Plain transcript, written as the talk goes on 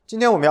今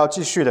天我们要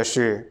继续的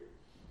是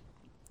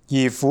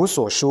以弗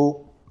所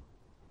书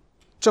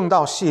正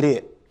道系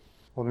列，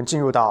我们进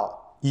入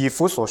到以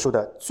弗所书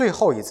的最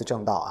后一次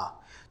正道啊。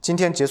今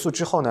天结束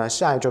之后呢，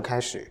下一周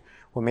开始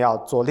我们要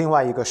做另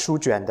外一个书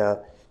卷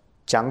的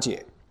讲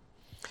解。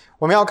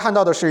我们要看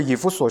到的是以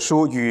弗所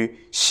书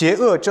与邪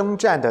恶征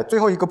战的最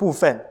后一个部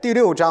分，第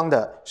6章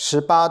的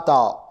18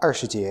到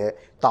20节，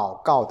祷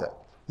告的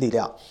力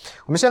量。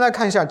我们先来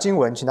看一下经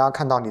文，请大家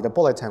看到你的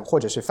bulletin 或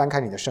者是翻开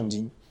你的圣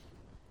经。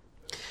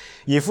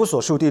以弗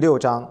所书第6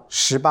章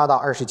18到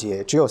20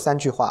节，只有3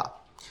句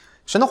话。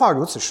神的话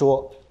如此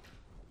说：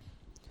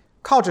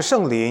靠着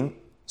圣灵，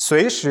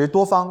随时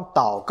多方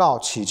祷告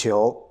祈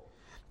求，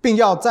并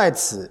要在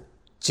此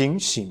警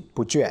醒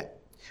不倦，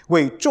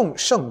为众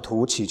圣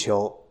徒祈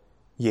求，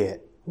也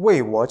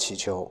为我祈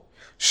求，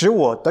使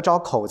我得着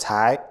口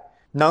才，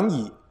能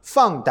以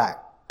放胆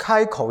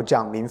开口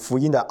讲明福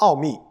音的奥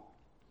秘。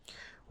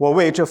我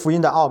为这福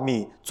音的奥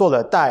秘做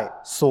了带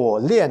锁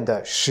链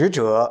的使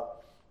者，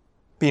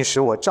并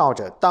使我照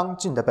着当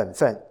尽的本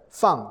分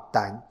放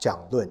胆讲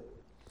论。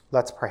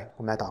 Let's pray，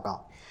 我们来祷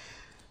告。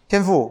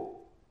天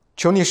父，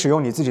求你使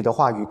用你自己的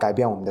话语改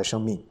变我们的生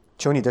命，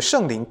求你的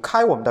圣灵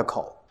开我们的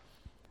口，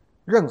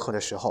任何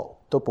的时候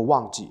都不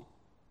忘记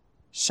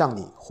向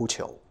你呼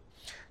求。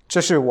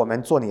这是我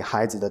们做你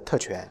孩子的特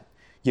权，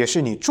也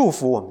是你祝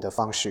福我们的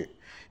方式。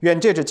愿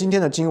借着今天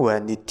的经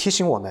文，你提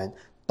醒我们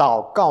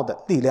祷告的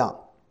力量，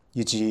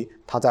以及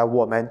它在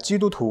我们基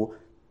督徒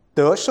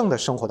得胜的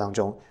生活当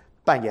中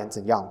扮演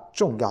怎样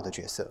重要的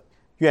角色。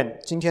愿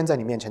今天在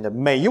你面前的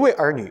每一位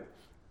儿女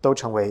都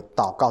成为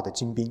祷告的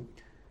精兵。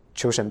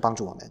求神帮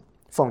助我们，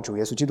奉主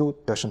耶稣基督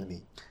得胜的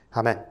名，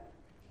阿们。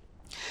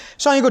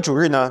上一个主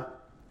日呢，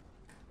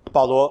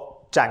保罗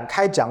展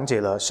开讲解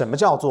了什么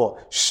叫做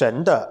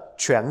神的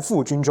全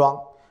副军装，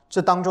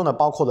这当中呢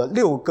包括了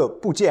6个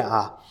部件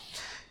啊。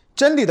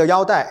真理的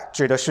腰带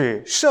指的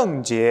是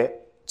圣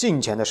洁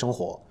敬虔的生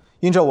活，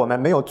因着我们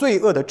没有罪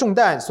恶的重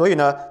担，所以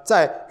呢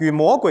在与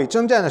魔鬼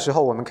征战的时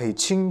候，我们可以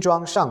轻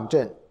装上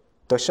阵，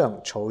得胜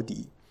仇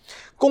敌。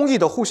公义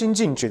的护心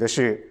镜指的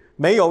是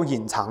没有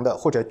隐藏的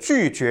或者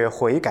拒绝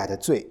悔改的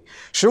罪，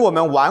使我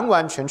们完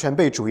完全全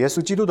被主耶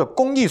稣基督的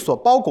公义所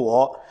包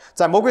裹，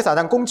在魔鬼撒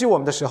旦攻击我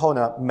们的时候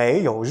呢，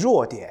没有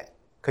弱点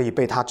可以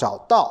被他找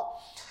到。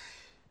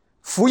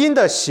福音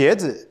的鞋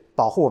子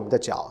保护我们的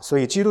脚，所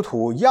以基督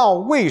徒要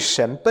为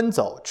神奔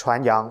走，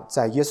传扬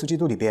在耶稣基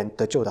督里边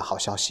得救的好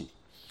消息。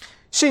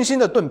信心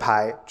的盾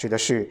牌指的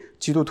是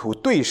基督徒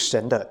对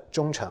神的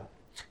忠诚，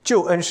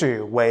救恩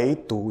是唯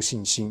独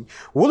信心。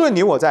无论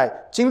你我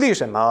在经历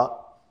什么，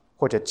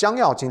或者将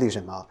要经历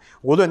什么，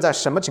无论在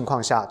什么情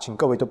况下，请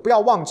各位都不要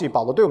忘记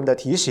保罗对我们的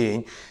提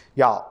醒，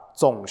要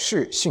总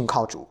是信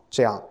靠主，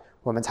这样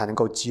我们才能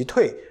够击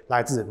退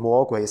来自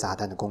魔鬼撒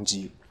旦的攻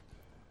击。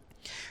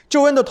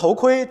救恩的头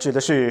盔指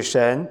的是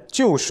神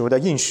救赎的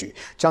应许，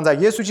将在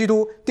耶稣基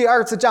督第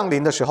2次降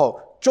临的时候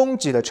终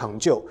极的成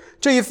就。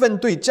这一份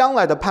对将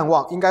来的盼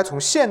望应该从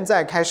现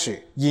在开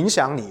始影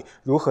响你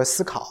如何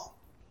思考，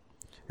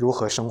如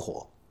何生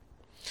活。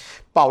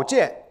宝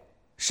剑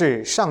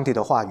是上帝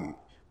的话语，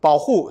保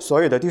护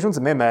所有的弟兄姊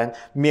妹们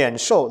免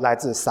受来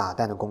自撒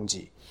旦的攻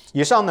击。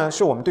以上呢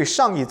是我们对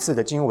上一次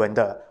的经文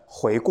的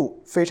回顾，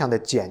非常的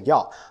简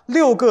要。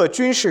6个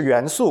军事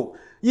元素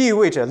意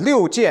味着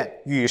6件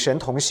与神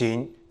同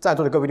行，在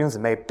座的各位弟兄姊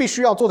妹必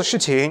须要做的事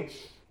情，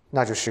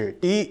那就是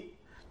第一，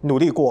努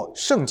力过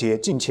圣洁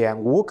敬虔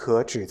无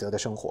可指责的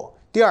生活；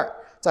第二，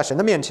在神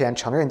的面前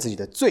承认自己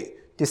的罪；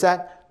第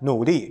三，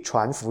努力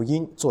传福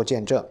音做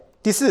见证；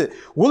第四，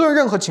无论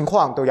任何情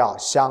况都要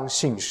相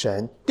信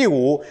神；第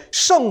五，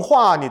圣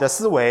化你的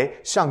思维，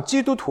像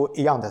基督徒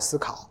一样的思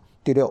考；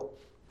第六，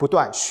不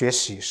断学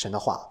习神的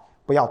话，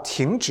不要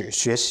停止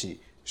学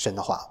习神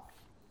的话。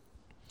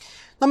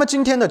那么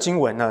今天的经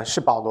文呢，是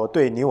保罗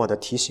对你我的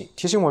提醒，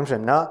提醒我们什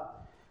么呢？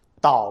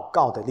祷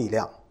告的力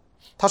量。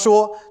他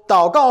说，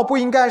祷告不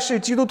应该是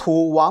基督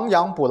徒亡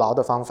羊补牢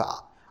的方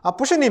法啊，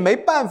不是你没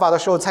办法的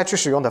时候才去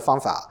使用的方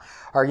法，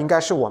而应该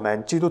是我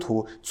们基督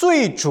徒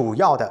最主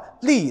要的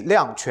力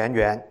量泉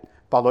源。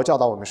保罗教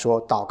导我们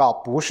说，祷告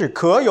不是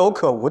可有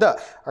可无的，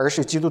而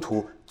是基督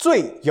徒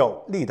最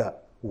有力的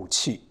武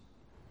器。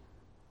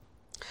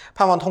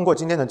盼望通过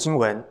今天的经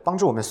文，帮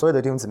助我们所有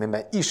的弟兄姊妹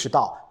们意识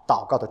到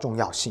祷告的重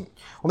要性。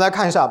我们来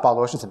看一下保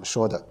罗是怎么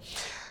说的。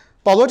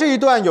保罗这一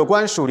段有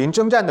关属灵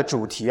征战的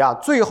主题啊，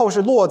最后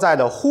是落在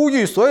了呼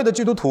吁所有的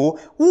基督徒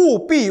务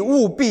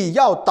必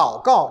要祷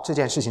告这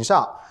件事情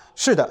上。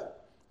是的，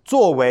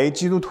作为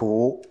基督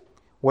徒，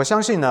我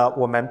相信呢，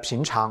我们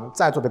平常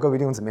在座的各位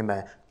弟兄姊妹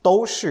们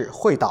都是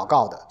会祷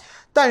告的。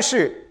但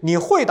是你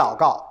会祷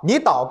告，你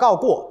祷告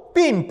过，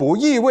并不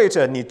意味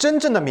着你真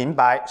正的明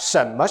白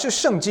什么是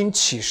圣经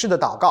启示的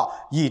祷告，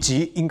以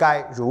及应该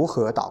如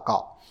何祷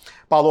告。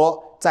保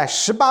罗在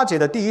18节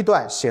的第1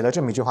段写了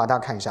这么一句话，大家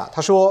看一下。他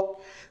说，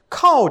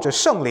靠着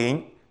圣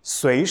灵，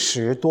随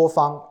时多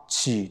方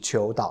祈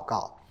求祷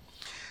告。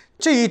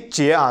这一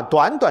节啊，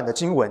短短的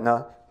经文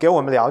呢，给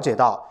我们了解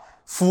到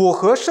符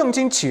合圣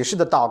经启示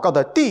的祷告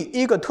的第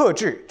一个特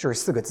质就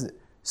是4个字：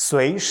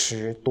随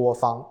时多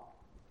方，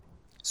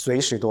随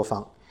时多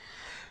方。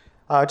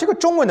这个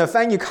中文的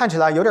翻译看起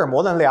来有点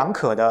模棱两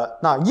可的，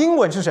那英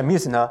文是什么意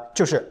思呢？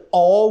就是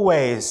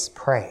always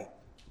pray，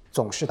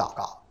 总是祷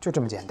告，就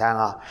这么简单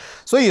啊。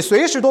所以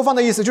随时多方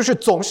的意思就是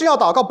总是要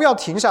祷告，不要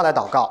停下来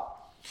祷告。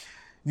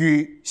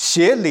与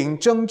邪灵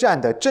征战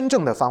的真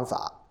正的方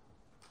法，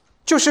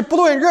就是不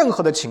论任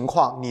何的情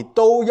况，你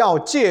都要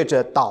借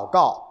着祷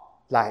告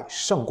来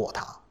胜过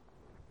它。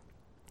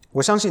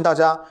我相信大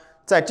家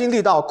在经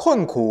历到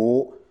困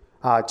苦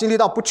经历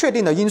到不确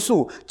定的因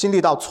素，经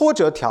历到挫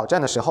折挑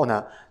战的时候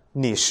呢，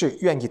你是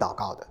愿意祷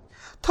告的。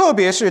特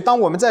别是当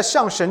我们在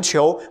向神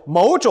求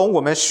某种我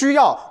们需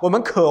要、我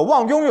们渴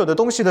望拥有的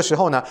东西的时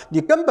候呢，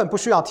你根本不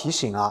需要提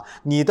醒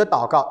你的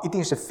祷告一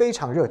定是非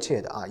常热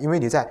切的因为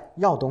你在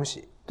要东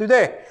西，对不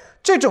对？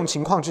这种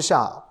情况之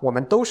下，我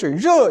们都是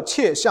热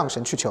切向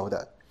神去求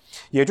的。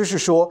也就是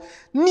说，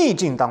逆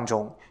境当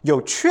中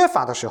有缺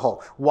乏的时候，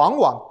往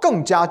往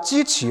更加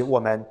激起我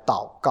们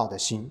祷告的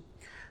心。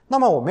那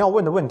么我们要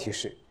问的问题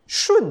是，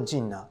顺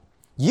境呢？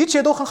一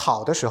切都很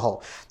好的时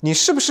候，你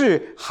是不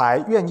是还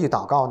愿意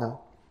祷告呢？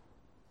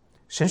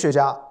神学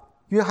家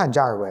约翰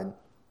加尔文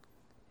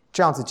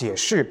这样子解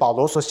释保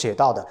罗所写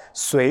到的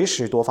随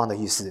时多方的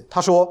意思。他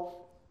说，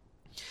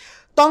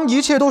当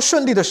一切都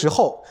顺利的时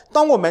候，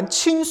当我们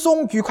轻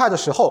松愉快的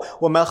时候，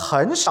我们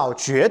很少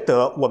觉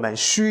得我们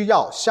需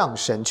要向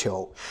神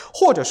求，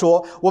或者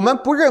说我们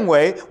不认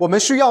为我们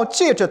需要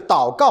借着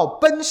祷告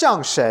奔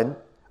向神，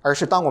而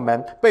是当我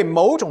们被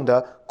某种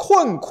的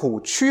困苦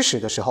驱使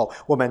的时候，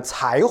我们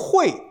才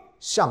会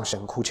向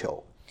神哭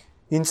求。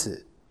因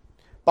此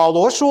保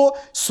罗说，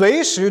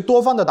随时多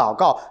方的祷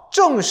告，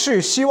正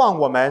是希望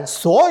我们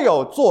所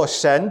有做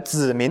神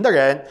子民的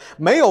人，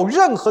没有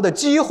任何的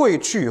机会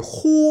去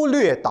忽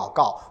略祷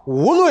告。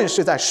无论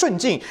是在顺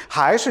境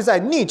还是在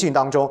逆境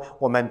当中，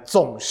我们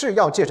总是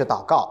要借着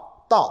祷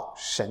告到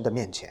神的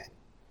面前。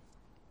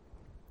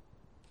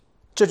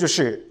这就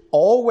是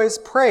always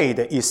pray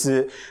的意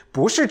思，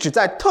不是只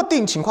在特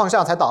定情况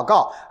下才祷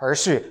告，而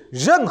是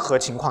任何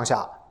情况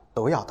下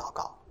都要祷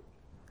告。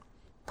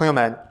朋友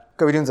们，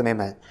各位弟兄姊妹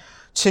们，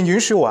请允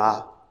许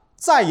我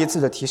再一次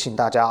的提醒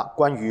大家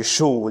关于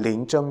属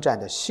灵征战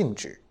的性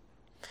质。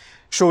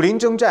属灵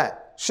征战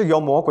是由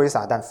魔鬼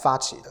撒旦发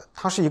起的，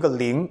它是一个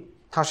灵，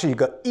它是一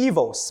个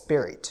evil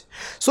spirit，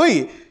 所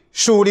以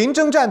属灵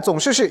征战总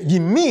是隐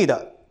秘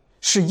的，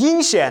是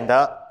阴险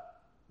的，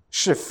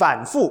是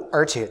反复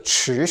而且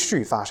持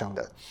续发生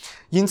的。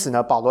因此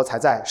呢，保罗才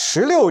在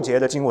16节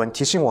的经文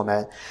提醒我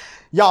们，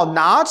要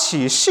拿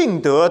起信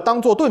德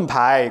当作盾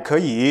牌，可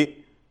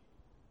以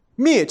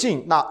灭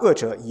尽那恶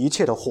者一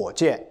切的火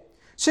箭。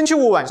星期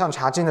五晚上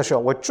查经的时候，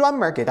我专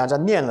门给大家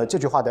念了这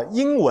句话的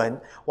英文，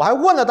我还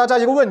问了大家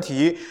一个问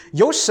题，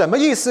有什么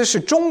意思是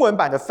中文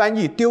版的翻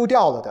译丢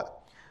掉了的？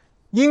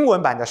英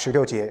文版的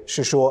16节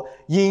是说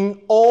In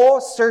all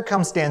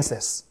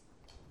circumstances，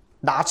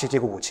 拿起这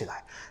个武器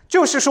来，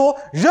就是说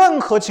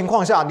任何情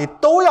况下你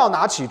都要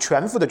拿起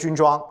全副的军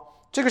装。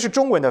这个是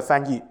中文的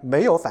翻译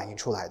没有反映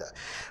出来的。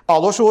保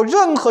罗说，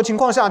任何情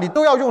况下你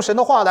都要用神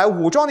的话来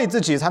武装你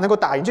自己，才能够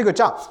打赢这个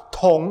仗。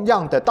同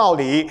样的道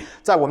理，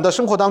在我们的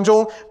生活当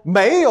中，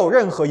没有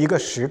任何一个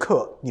时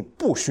刻你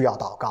不需要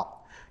祷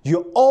告。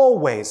You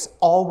always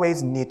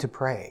need to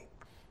pray。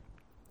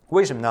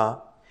 为什么呢？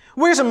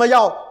为什么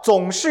要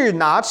总是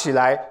拿起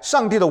来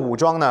上帝的武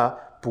装呢？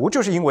不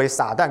就是因为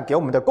撒旦给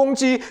我们的攻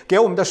击，给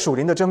我们的属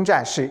灵的征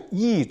战是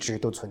一直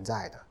都存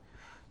在的。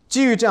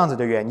基于这样子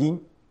的原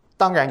因，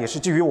当然也是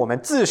基于我们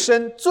自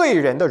身罪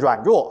人的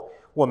软弱，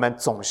我们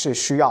总是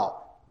需要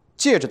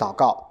借着祷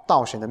告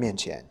到神的面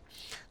前。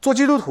做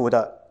基督徒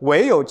的，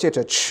唯有借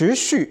着持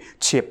续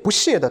且不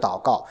懈的祷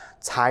告，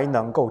才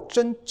能够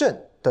真正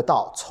得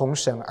到从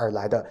神而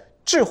来的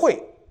智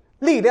慧、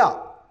力量、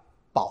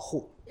保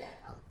护。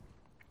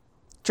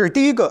这是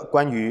第一个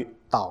关于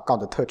祷告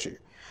的特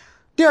质。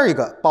第二一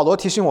个，保罗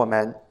提醒我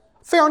们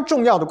非常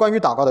重要的关于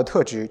祷告的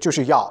特质，就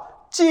是要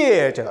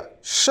借着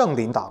圣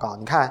灵祷告。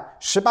你看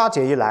18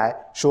节一来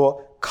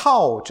说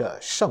靠着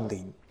圣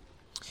灵。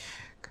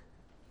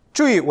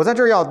注意，我在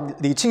这儿要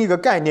理清一个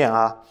概念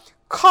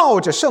靠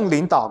着圣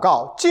灵祷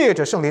告，借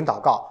着圣灵祷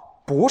告，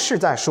不是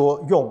在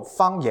说用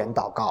方言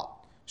祷告。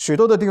许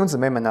多的弟兄姊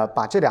妹们呢，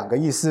把这两个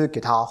意思给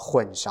它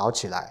混淆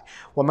起来。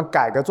我们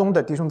改革宗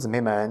的弟兄姊妹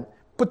们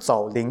不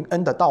走灵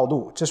恩的道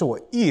路，这是我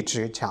一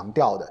直强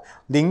调的。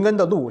灵恩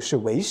的路是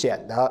危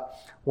险的。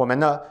我们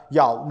呢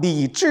要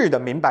理智的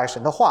明白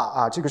神的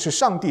话这个是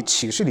上帝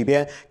启示里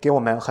边给我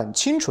们很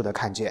清楚的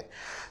看见。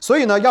所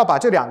以呢，要把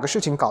这两个事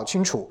情搞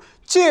清楚。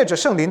借着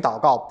圣灵祷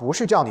告，不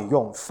是叫你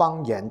用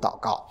方言祷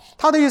告，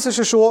他的意思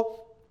是说，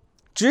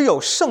只有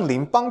圣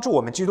灵帮助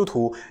我们基督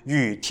徒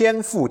与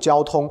天父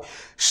交通，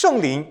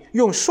圣灵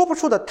用说不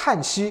出的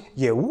叹息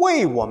也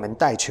为我们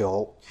代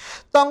求。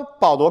当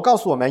保罗告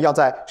诉我们要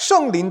在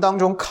圣灵当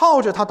中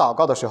靠着他祷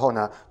告的时候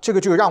呢，这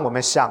个就让我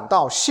们想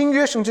到新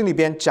约圣经里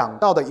边讲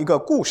到的一个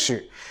故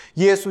事。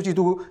耶稣基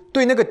督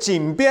对那个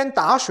井边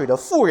打水的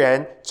妇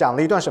人讲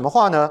了一段什么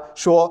话呢？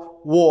说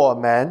我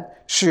们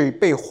是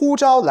被呼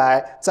召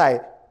来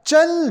在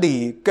真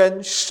理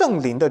跟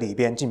圣灵的里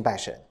边敬拜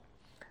神。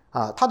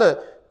它的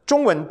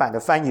中文版的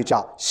翻译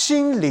叫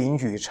心灵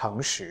与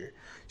诚实。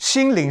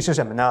心灵是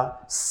什么呢？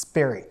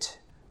 Spirit，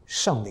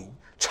 圣灵。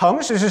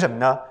诚实是什么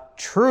呢？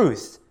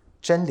 Truth，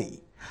 真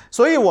理。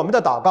所以我们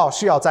的祷告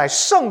是要在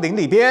圣灵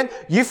里边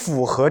以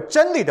符合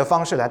真理的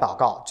方式来祷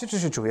告，这就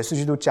是主耶稣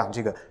基督讲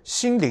这个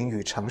心灵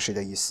与诚实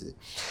的意思。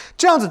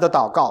这样子的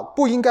祷告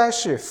不应该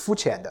是肤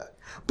浅的，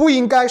不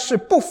应该是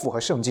不符合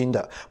圣经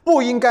的，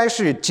不应该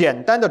是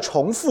简单的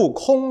重复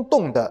空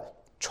洞的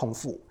重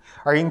复，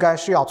而应该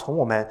是要从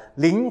我们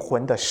灵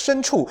魂的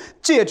深处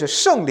借着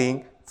圣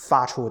灵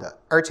发出的，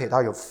而且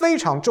它有非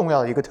常重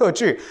要的一个特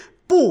质，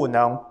不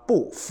能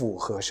不符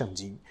合圣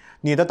经。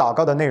你的祷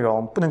告的内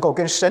容不能够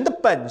跟神的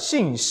本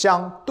性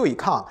相对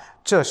抗，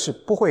这是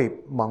不会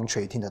蒙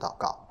垂听的祷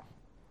告。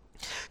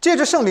借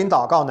着圣灵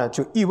祷告呢，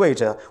就意味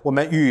着我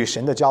们与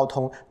神的交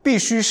通必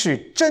须是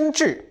真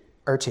挚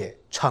而且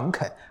诚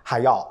恳，还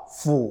要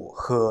符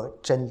合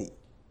真理。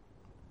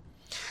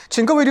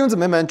请各位弟兄姊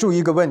妹们注意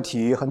一个问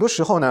题，很多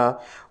时候呢，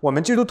我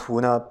们基督徒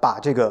呢，把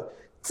这个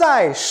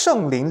在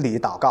圣灵里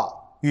祷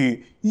告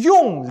与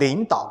用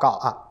灵祷告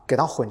给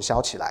它混淆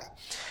起来。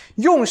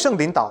用圣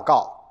灵祷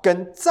告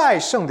跟在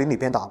圣灵里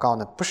边祷告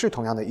呢，不是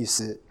同样的意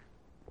思。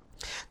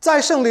在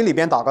圣灵里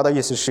边祷告的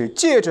意思是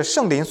借着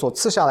圣灵所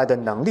赐下来的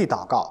能力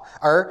祷告，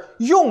而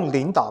用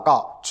灵祷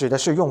告指的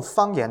是用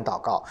方言祷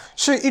告，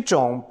是一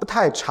种不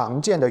太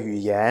常见的语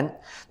言。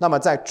那么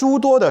在诸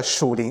多的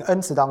属灵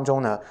恩赐当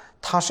中呢，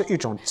它是一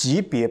种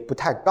级别不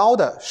太高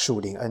的属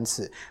灵恩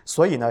赐，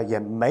所以呢也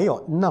没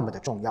有那么的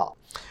重要。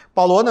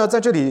保罗呢在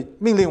这里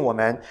命令我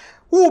们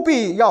务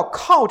必要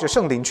靠着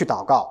圣灵去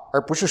祷告，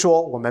而不是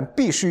说我们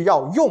必须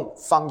要用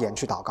方言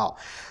去祷告。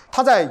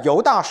他在犹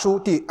大书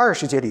第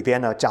20节里边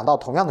呢讲到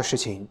同样的事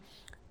情，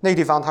那个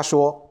地方他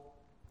说，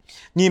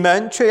你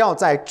们却要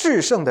在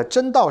至圣的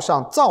真道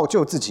上造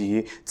就自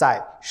己，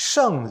在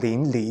圣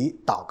灵里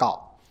祷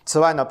告。此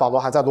外呢，保罗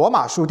还在罗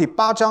马书第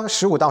8章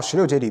15到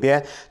16节里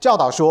边教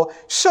导说，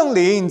圣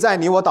灵在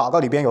你我祷告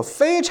里边有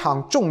非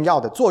常重要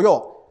的作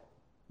用。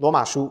罗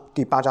马书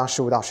第8章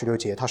15到16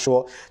节他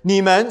说，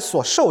你们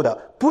所受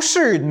的不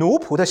是奴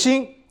仆的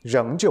心，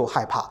仍旧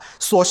害怕，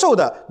所受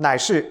的乃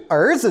是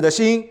儿子的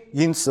心，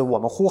因此我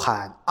们呼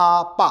喊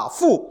阿爸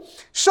父。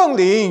圣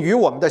灵与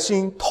我们的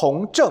心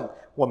同证，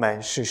我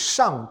们是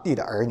上帝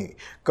的儿女。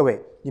各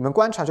位，你们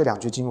观察这两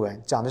句经文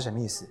讲的什么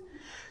意思？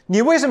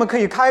你为什么可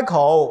以开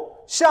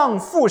口向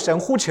父神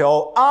呼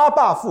求阿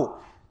爸父？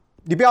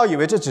你不要以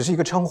为这只是一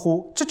个称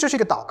呼，这就是一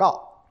个祷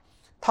告。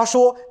他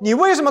说，你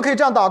为什么可以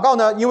这样祷告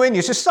呢？因为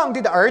你是上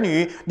帝的儿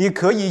女，你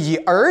可以以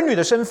儿女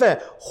的身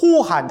份呼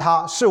喊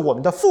他是我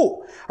们的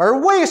父。而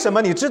为什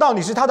么你知道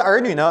你是他的儿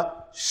女呢？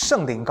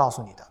圣灵告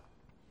诉你的。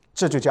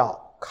这就叫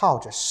靠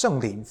着圣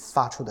灵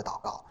发出的祷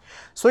告。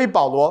所以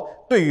保罗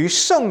对于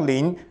圣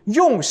灵，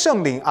用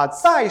圣灵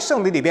在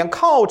圣灵里边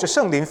靠着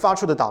圣灵发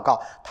出的祷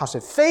告，他是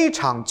非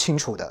常清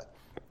楚的。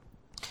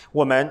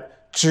我们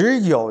只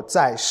有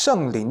在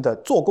圣灵的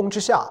做工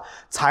之下，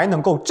才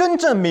能够真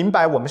正明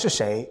白我们是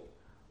谁，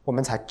我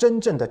们才真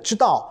正的知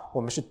道我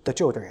们是得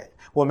救的人，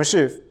我们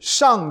是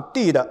上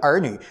帝的儿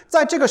女。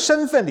在这个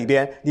身份里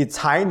边，你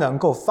才能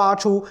够发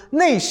出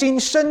内心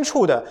深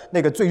处的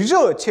那个最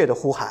热切的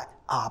呼喊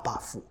阿爸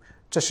父。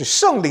这是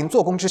圣灵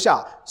做工之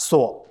下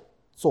所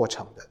做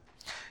成的。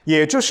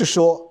也就是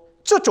说，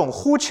这种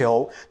呼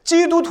求，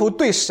基督徒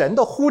对神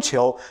的呼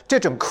求，这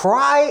种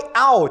cry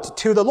out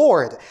to the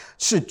Lord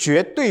是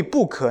绝对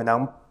不可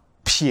能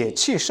撇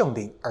弃圣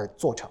灵而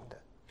做成的。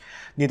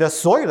你的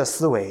所有的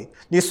思维，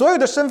你所有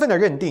的身份的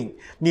认定，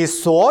你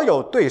所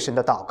有对神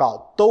的祷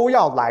告，都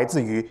要来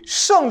自于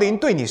圣灵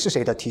对你是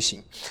谁的提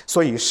醒。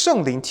所以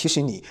圣灵提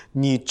醒你，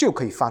你就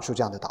可以发出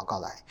这样的祷告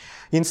来。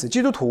因此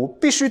基督徒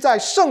必须在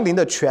圣灵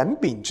的权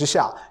柄之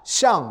下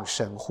向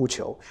神呼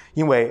求，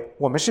因为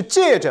我们是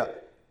借着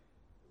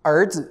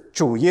儿子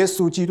主耶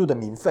稣基督的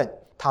名分，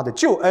他的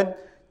救恩，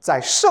在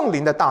圣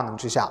灵的大能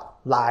之下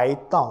来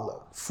到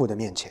了父的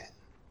面前。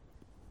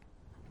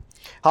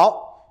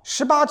好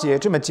，18节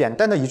这么简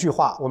单的一句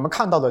话，我们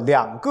看到了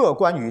两个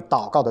关于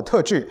祷告的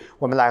特质，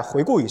我们来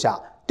回顾一下。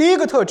第一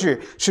个特质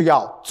是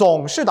要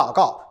总是祷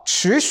告，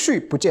持续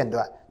不间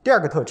断。第二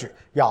个特质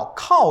要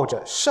靠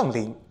着圣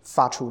灵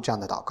发出这样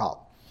的祷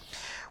告。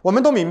我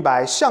们都明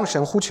白，向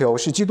神呼求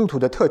是基督徒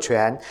的特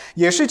权，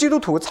也是基督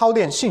徒操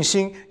练信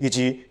心以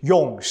及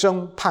永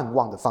生盼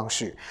望的方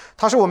式。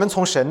它是我们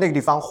从神那个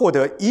地方获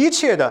得一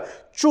切的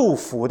祝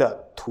福的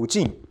途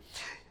径。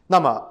那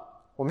么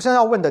我们现在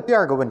要问的第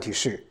二个问题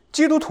是，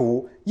基督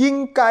徒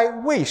应该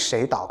为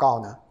谁祷告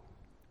呢？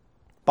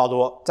保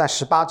罗在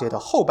18节的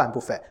后半部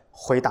分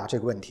回答这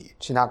个问题，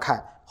请大家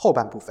看后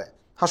半部分。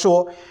他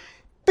说，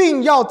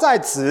并要在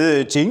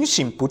此警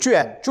醒不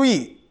倦，注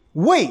意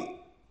为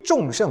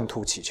众圣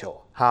徒祈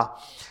求。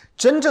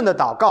真正的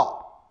祷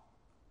告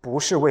不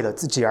是为了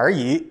自己而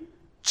已，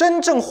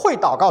真正会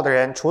祷告的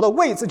人，除了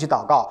为自己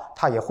祷告，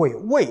他也会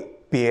为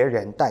别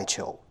人代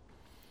求。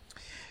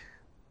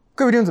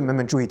各位弟兄姊妹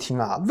们注意听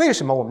啊，为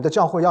什么我们的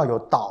教会要有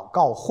祷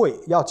告会，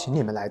要请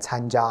你们来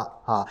参加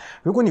啊？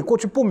如果你过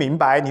去不明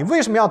白你为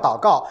什么要祷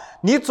告，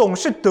你总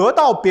是得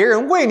到别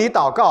人为你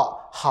祷告，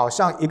好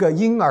像一个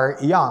婴儿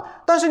一样，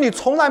但是你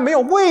从来没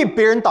有为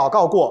别人祷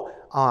告过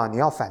啊！你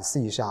要反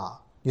思一下，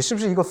你是不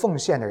是一个奉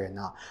献的人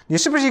啊？你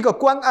是不是一个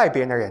关爱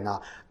别人的人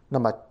啊？那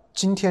么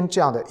今天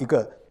这样的一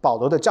个保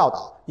罗的教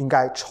导，应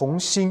该重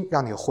新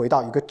让你回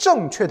到一个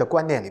正确的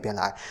观念里边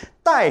来。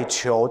代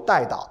求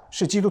代祷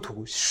是基督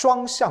徒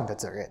双向的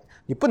责任，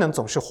你不能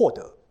总是获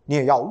得，你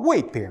也要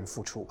为别人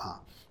付出啊。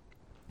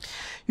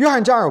约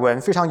翰加尔文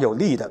非常有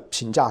力的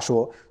评价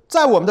说，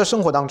在我们的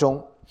生活当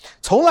中，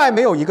从来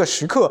没有一个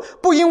时刻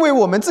不因为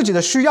我们自己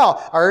的需要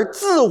而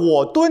自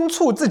我敦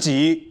促自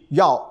己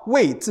要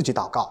为自己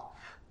祷告。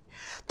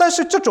但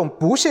是这种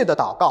不懈的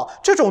祷告，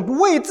这种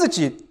为自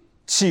己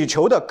祈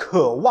求的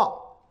渴望，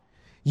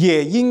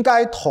也应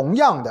该同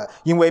样的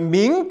因为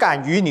敏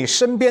感于你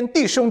身边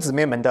弟兄姊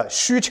妹们的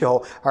需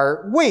求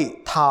而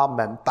为他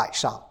们摆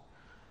上。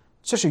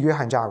这是约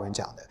翰加尔文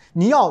讲的，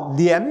你要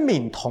怜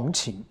悯同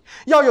情，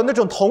要有那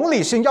种同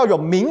理心，要有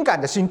敏感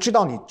的心，知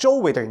道你周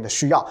围的人的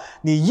需要。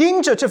你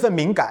因着这份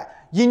敏感，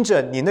因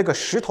着你那个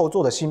石头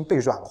做的心被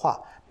软化，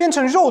变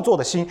成肉做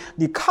的心，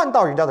你看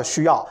到人家的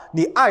需要，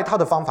你爱他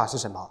的方法是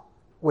什么？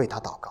为他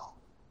祷告。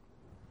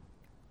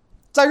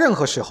在任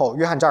何时候，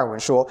约翰加尔文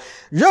说，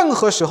任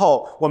何时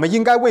候我们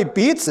应该为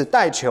彼此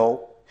代求。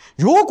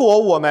如果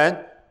我们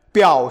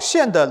表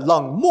现的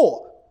冷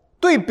漠，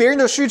对别人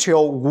的需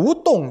求无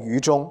动于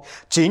衷，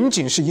仅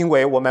仅是因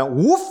为我们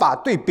无法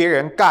对别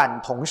人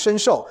感同身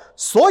受，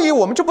所以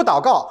我们就不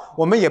祷告，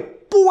我们也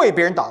不为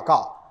别人祷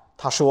告。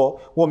他说，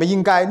我们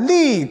应该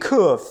立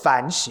刻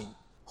反省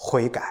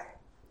悔改。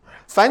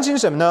反省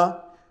什么呢？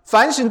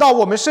反省到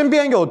我们身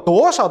边有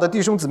多少的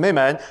弟兄姊妹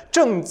们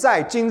正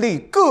在经历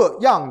各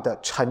样的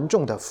沉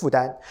重的负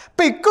担，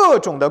被各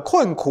种的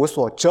困苦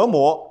所折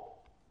磨，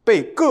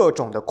被各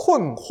种的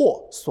困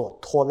惑所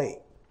拖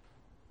累。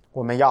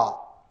我们要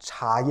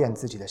查验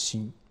自己的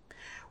心，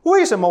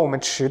为什么我们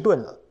迟钝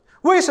了？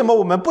为什么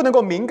我们不能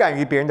够敏感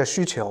于别人的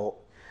需求？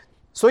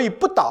所以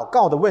不祷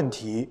告的问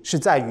题是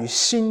在于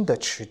心的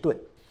迟钝。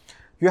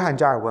约翰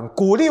加尔文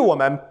鼓励我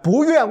们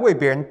不愿为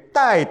别人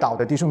代祷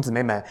的弟兄姊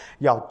妹们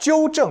要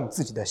纠正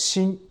自己的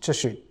心，这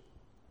是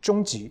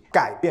终极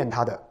改变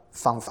他的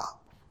方法。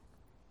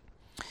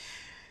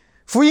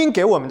福音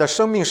给我们的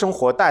生命生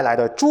活带来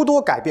的诸多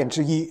改变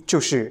之一，就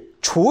是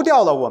除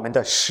掉了我们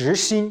的实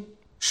心，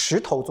石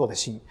头做的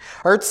心，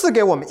而赐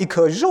给我们一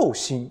颗肉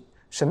心。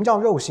什么叫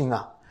肉心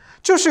啊？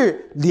就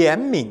是怜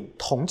悯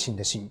同情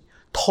的心，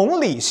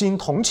同理心、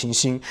同情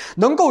心，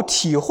能够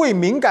体会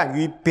敏感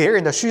于别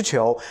人的需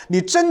求，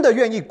你真的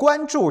愿意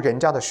关注人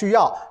家的需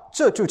要，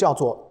这就叫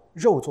做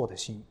肉做的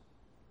心。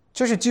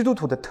这是基督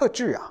徒的特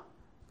质啊，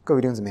各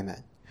位弟兄姊妹们。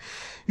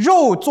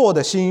肉做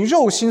的心，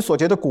肉心所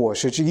结的果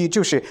实之一，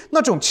就是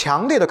那种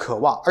强烈的渴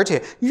望，而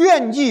且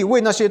愿意为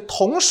那些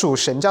同属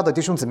神家的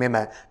弟兄姊妹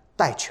们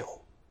代求。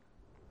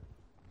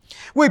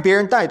为别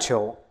人代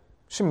求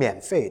是免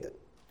费的，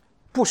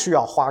不需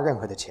要花任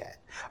何的钱，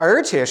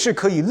而且是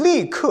可以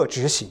立刻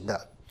执行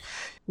的。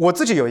我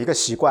自己有一个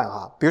习惯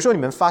啊，比如说你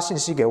们发信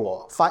息给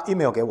我，发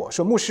email 给我，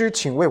说牧师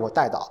请为我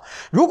代祷，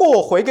如果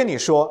我回给你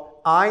说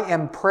I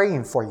am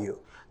praying for you，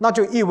 那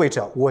就意味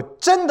着我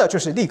真的就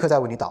是立刻在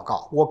为你祷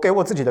告。我给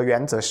我自己的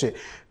原则是，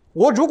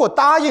我如果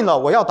答应了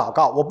我要祷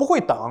告，我不会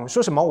等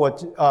说什么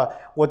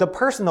我的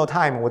personal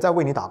time 我在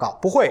为你祷告，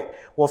不会，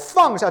我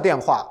放下电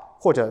话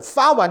或者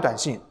发完短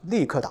信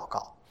立刻祷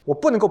告。我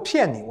不能够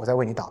骗你我在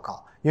为你祷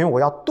告，因为我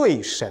要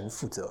对神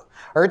负责。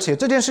而且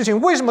这件事情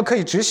为什么可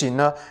以执行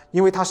呢？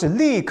因为它是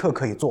立刻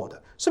可以做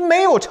的，是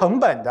没有成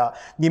本的，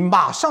你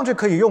马上就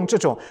可以用这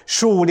种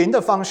属灵的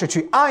方式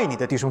去爱你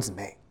的弟兄姊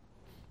妹。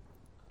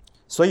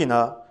所以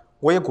呢，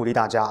我也鼓励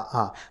大家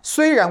啊，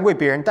虽然为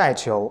别人代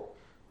求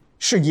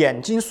是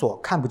眼睛所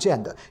看不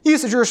见的，意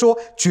思就是说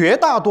绝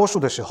大多数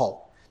的时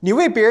候你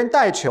为别人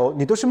代求，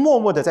你都是默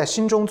默的在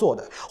心中做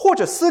的，或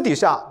者私底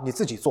下你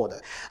自己做的。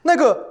那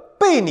个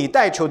被你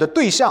代求的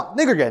对象，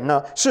那个人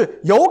呢，是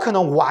有可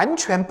能完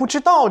全不知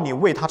道你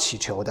为他祈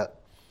求的。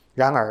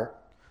然而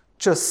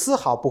这丝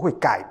毫不会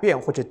改变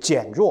或者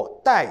减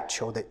弱代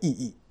求的意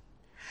义。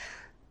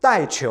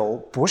代求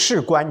不是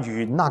关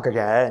于那个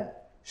人，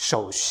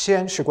首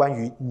先是关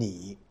于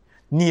你。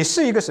你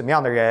是一个什么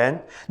样的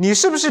人？你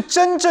是不是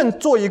真正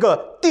做一个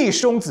弟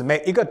兄姊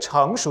妹，一个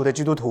成熟的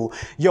基督徒，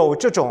有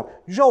这种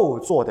肉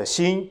做的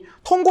心，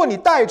通过你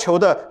代求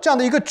的这样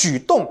的一个举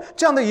动，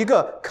这样的一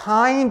个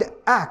kind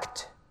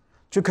act，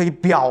 就可以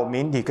表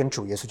明你跟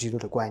主耶稣基督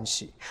的关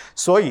系。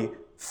所以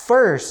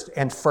first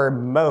and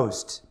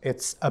foremost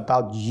it's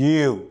about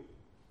you，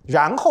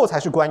 然后才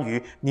是关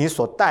于你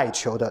所代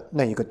求的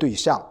那一个对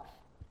象。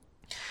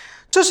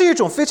这是一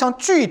种非常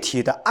具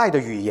体的爱的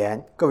语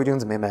言，各位弟兄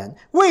姊妹们，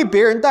为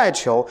别人代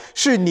求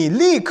是你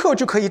立刻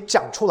就可以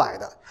讲出来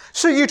的，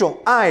是一种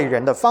爱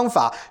人的方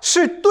法，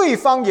是对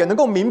方也能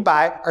够明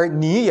白，而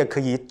你也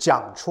可以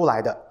讲出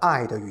来的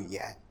爱的语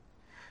言。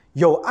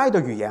有爱的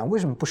语言为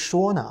什么不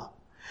说呢？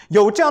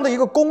有这样的一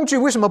个工具，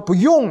为什么不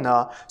用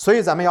呢？所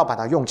以咱们要把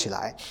它用起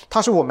来。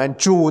它是我们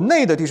主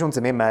内的弟兄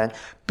姊妹们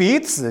彼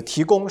此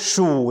提供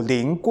属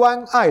灵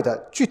关爱的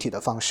具体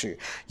的方式，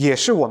也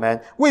是我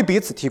们为彼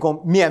此提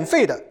供免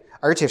费的，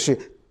而且是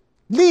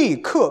立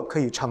刻可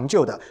以成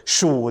就的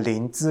属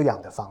灵滋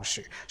养的方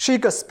式，是一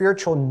个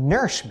spiritual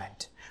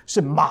nourishment， 是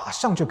马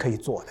上就可以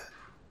做的。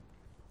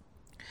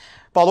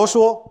保罗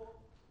说，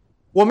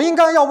我们应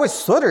该要为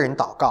所有的人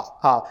祷告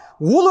啊，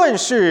无论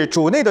是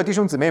主内的弟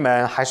兄姊妹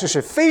们，还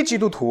是非基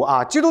督徒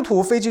啊，基督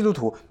徒非基督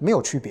徒没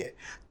有区别，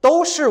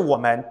都是我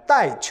们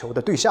代求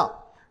的对象。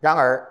然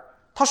而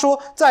他说，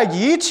在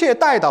一切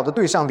代祷的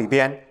对象里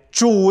边，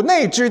主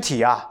内肢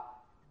体啊，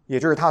也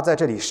就是他在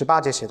这里18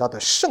节写到的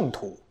圣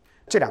徒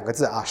这2个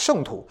字啊，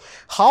圣徒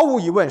毫无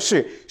疑问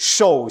是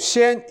首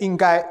先应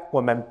该我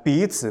们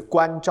彼此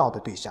关照的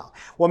对象。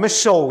我们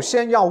首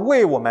先要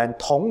为我们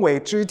同为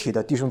肢体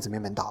的弟兄姊妹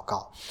们祷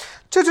告。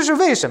这就是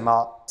为什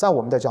么在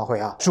我们的教会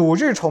啊，主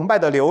日崇拜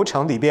的流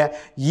程里边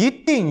一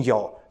定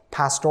有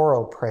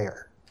pastoral prayer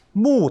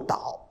牧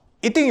祷，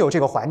一定有这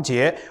个环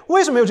节。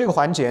为什么有这个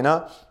环节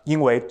呢？因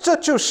为这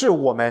就是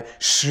我们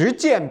实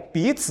践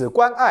彼此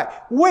关爱，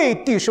为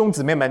弟兄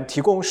姊妹们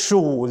提供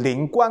属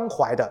灵关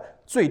怀的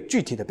最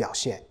具体的表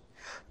现。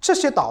这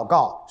些祷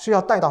告是要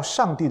带到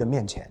上帝的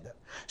面前的，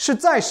是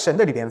在神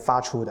的里边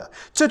发出的，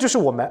这就是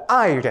我们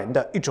爱人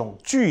的一种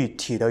具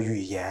体的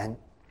语言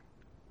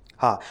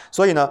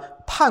所以呢，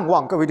盼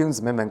望各位弟兄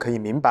姊妹们可以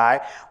明白，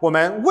我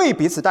们为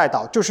彼此代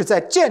祷，就是在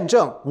见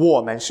证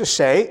我们是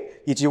谁，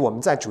以及我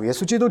们在主耶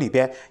稣基督里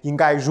边应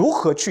该如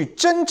何去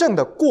真正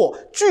的过、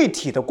具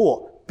体的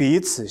过彼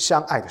此相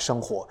爱的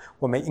生活。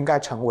我们应该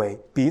成为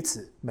彼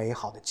此美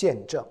好的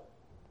见证。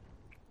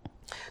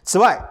此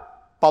外，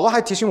保罗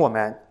还提醒我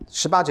们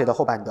18节的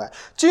后半段，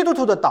基督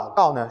徒的祷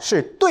告呢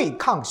是对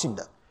抗性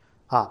的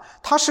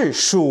它是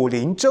属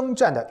灵征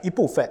战的一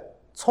部分。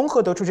从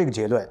何得出这个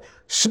结论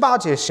？18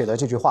节写的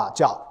这句话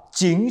叫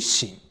警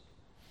醒，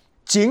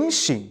警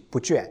醒不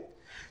倦。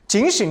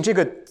警醒这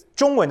个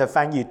中文的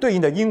翻译对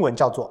应的英文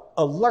叫做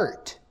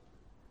alert，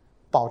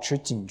 保持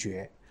警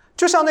觉。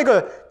就像那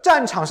个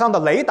战场上的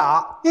雷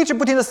达，一直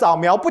不停的扫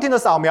描，不停的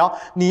扫描，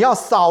你要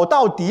扫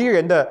到敌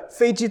人的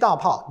飞机大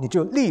炮，你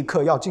就立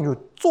刻要进入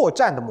作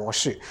战的模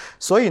式。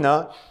所以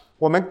呢，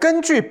我们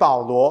根据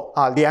保罗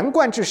连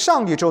贯至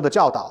上一周的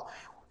教导，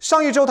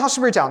上一周他是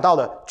不是讲到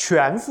了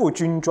全副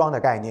军装的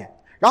概念，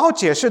然后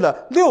解释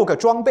了6个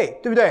装备，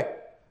对不对？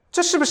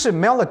这是不是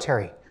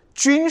military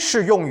军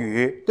事用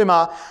语，对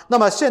吗？那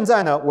么现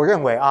在呢，我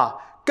认为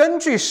根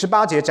据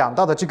18节讲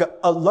到的这个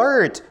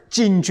alert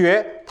警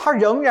觉，它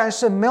仍然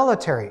是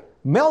military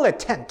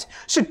militant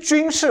是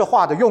军事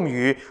化的用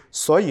语。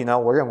所以呢，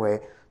我认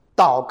为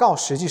祷告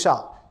实际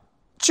上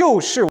就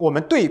是我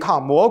们对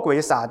抗魔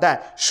鬼撒旦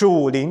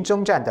属灵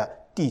征战的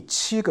第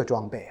7个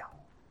装备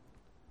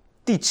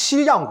第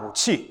7样武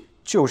器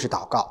就是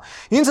祷告。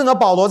因此呢，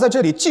保罗在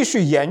这里继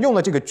续沿用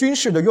了这个军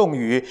事的用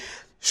语，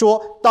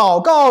说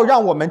祷告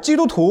让我们基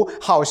督徒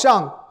好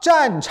像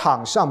战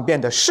场上边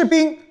的士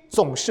兵，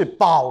总是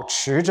保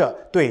持着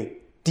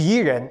对敌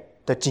人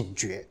的警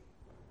觉。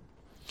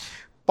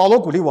保罗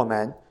鼓励我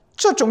们，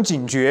这种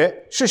警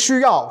觉是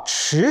需要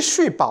持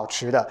续保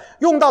持的。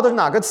用到的是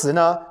哪个词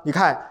呢？你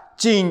看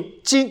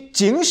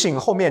警醒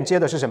后面接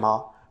的是什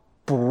么？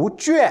不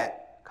倦。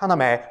看到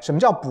没？什么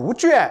叫不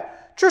倦？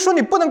就是说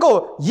你不能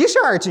够一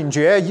下警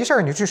觉，一下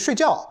你去睡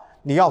觉，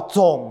你要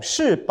总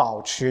是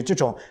保持这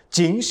种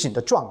警醒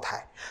的状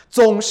态，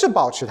总是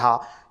保持它。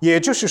也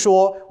就是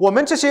说，我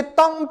们这些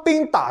当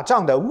兵打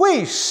仗的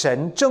为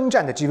神征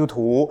战的基督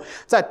徒，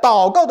在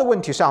祷告的问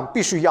题上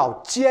必须要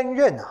坚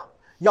韧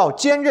要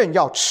坚韧，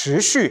要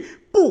持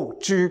续，不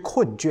知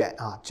困倦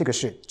这个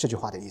是这句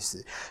话的意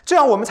思。这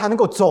样我们才能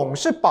够总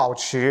是保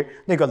持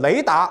那个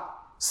雷达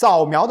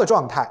扫描的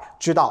状态，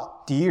知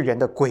道敌人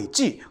的诡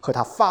计和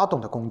他发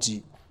动的攻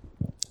击。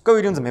各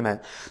位弟兄姊妹们，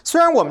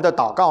虽然我们的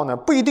祷告呢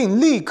不一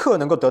定立刻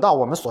能够得到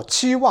我们所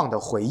期望的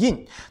回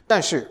应，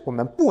但是我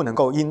们不能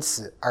够因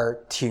此而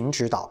停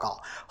止祷告。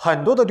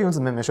很多的弟兄姊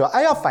妹们说，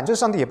哎呀，反正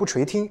上帝也不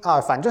垂听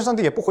反正上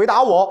帝也不回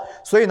答我，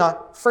所以呢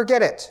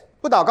forget it，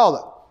 不祷告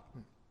了。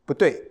不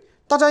对，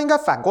大家应该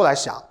反过来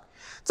想，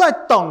在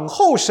等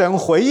候神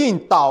回应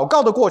祷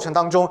告的过程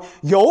当中，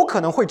有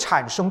可能会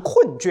产生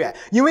困倦，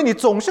因为你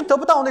总是得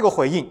不到那个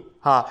回应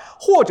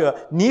或者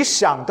你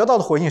想得到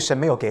的回应神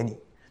没有给你，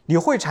你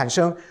会产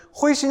生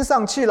灰心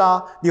丧气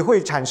啦，你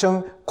会产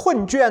生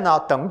困倦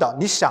等等，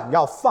你想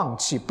要放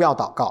弃，不要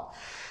祷告。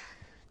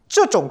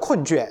这种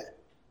困倦，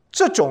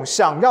这种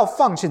想要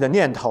放弃的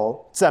念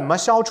头，怎么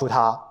消除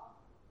它？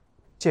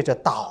借着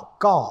祷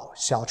告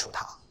消除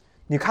它。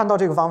你看到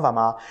这个方法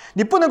吗？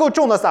你不能够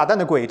中了撒旦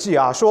的诡计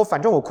说反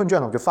正我困倦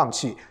了我就放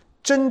弃。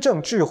真正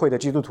智慧的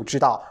基督徒知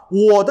道，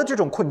我的这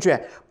种困倦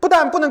不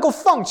但不能够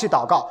放弃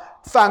祷告，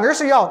反而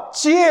是要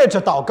借着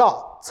祷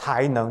告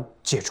才能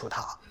解除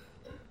它。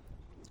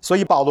所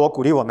以保罗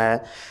鼓励我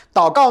们，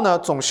祷告呢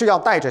总是要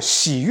带着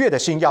喜悦的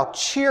心，要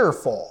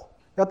cheerful，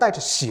要带着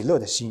喜乐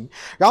的心，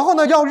然后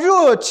呢，要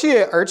热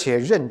切而且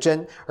认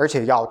真，而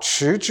且要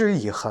持之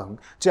以恒。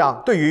这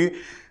样，对于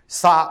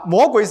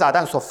魔鬼撒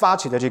旦所发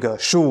起的这个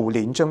属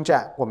灵征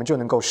战，我们就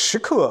能够时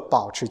刻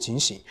保持警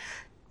醒，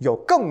有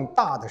更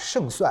大的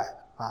胜算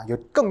啊，有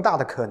更大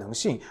的可能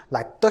性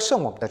来得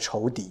胜我们的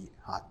仇敌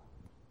啊，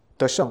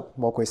得胜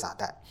魔鬼撒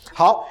旦。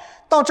好，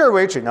到这儿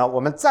为止呢，我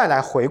们再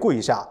来回顾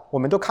一下，我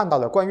们都看到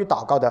了关于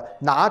祷告的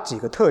哪几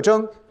个特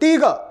征？第一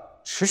个，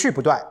持续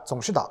不断，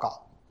总是祷告；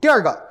第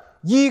二个，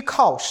依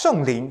靠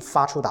圣灵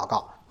发出祷告；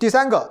第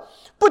三个，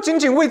不仅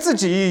仅为自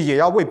己，也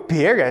要为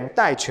别人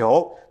代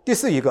求；第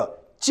四一个，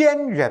坚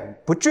忍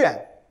不倦，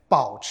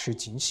保持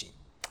警醒。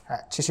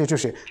这些就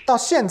是到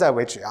现在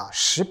为止啊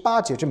，18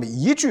节这么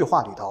一句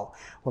话里头，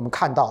我们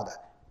看到的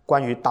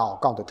关于祷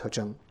告的特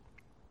征。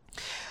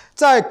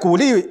在鼓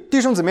励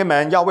弟兄姊妹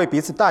们要为彼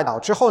此代祷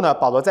之后呢，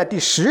保罗在第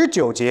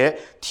19节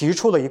提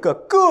出了一个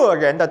个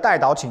人的代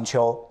祷请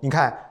求。你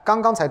看，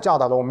刚刚才教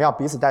导了我们要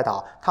彼此代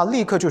祷，他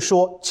立刻就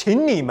说：“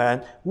请你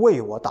们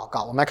为我祷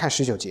告。”我们来看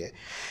19节，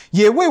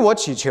也为我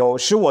祈求，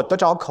使我得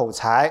着口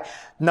才，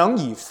能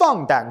以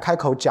放胆开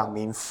口讲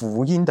明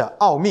福音的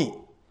奥秘。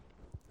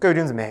各位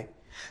弟兄姊妹，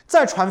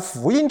在传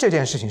福音这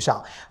件事情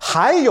上，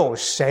还有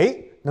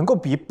谁能够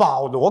比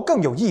保罗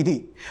更有毅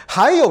力？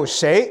还有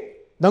谁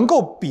能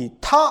够比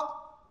他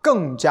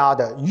更加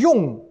的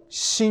用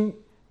心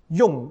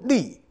用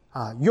力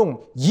用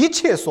一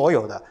切所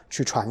有的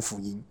去传福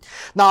音？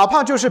哪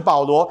怕就是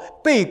保罗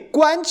被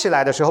关起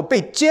来的时候，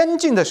被监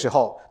禁的时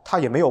候，他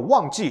也没有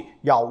忘记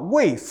要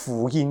为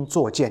福音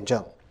做见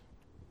证。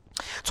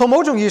从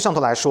某种意义上头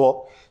来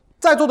说，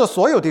在座的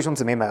所有弟兄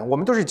姊妹们，我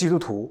们都是基督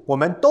徒，我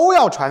们都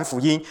要传福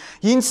音，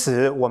因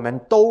此我们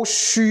都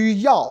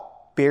需要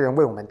别人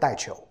为我们代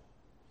求。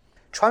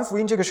传福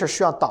音这个事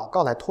需要祷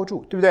告来托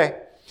住，对不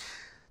对？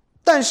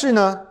但是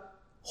呢，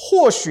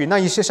或许那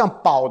一些像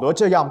保罗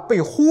这样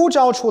被呼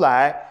召出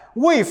来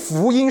为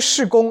福音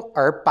事工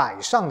而摆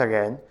上的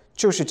人，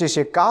就是这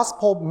些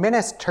gospel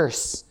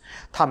ministers，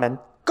 他们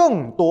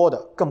更多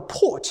的、更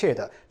迫切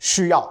的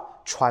需要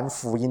传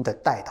福音的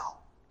代祷。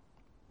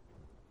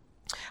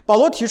保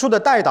罗提出的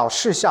代祷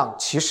事项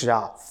其实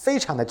非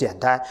常的简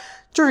单，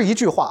就是一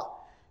句话：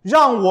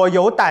让我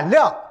有胆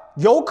量、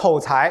有口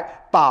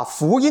才，把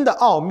福音的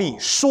奥秘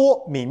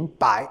说明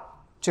白，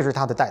这是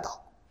他的代祷。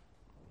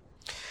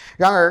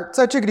然而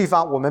在这个地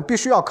方我们必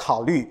须要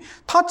考虑，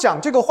他讲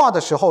这个话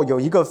的时候有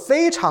一个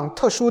非常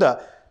特殊的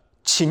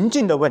情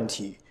境的问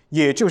题，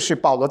也就是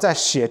保罗在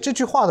写这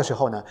句话的时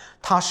候呢，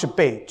他是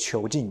被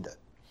囚禁的，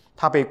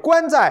他被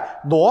关在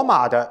罗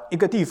马的一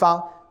个地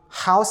方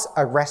house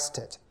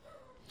arrested，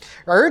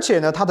 而且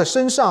呢他的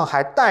身上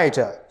还带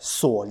着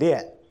锁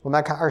链。我们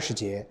来看20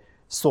节，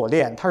锁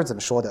链他是怎么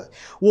说的？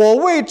我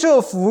为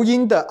这福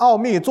音的奥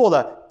秘做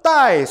了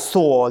带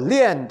锁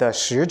链的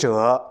使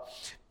者，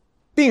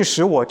并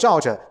使我照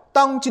着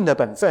当尽的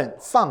本分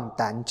放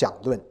胆讲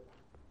论。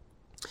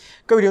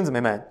各位弟兄姊妹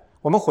们，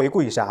我们回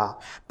顾一下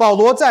保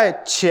罗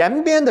在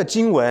前边的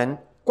经文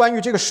关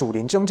于这个属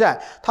灵征战，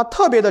他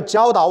特别的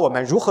教导我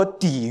们如何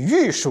抵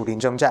御属灵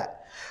征战。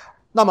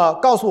那么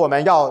告诉我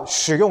们要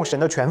使用神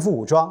的全副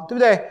武装，对不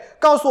对？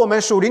告诉我们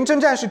属灵征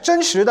战是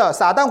真实的，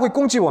撒旦会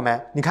攻击我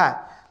们。你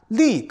看，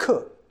立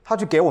刻他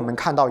就给我们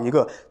看到一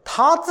个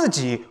他自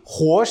己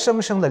活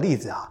生生的例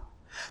子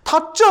他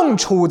正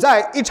处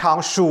在一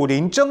场属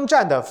灵征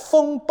战的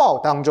风暴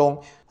当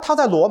中，他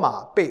在罗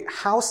马被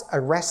house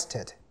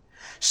arrested，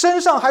 身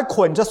上还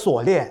捆着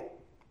锁链，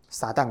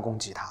撒旦攻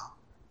击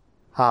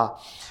他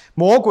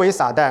魔鬼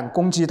撒旦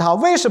攻击他。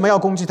为什么要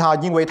攻击他？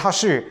因为他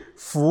是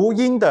福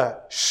音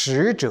的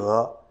使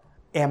者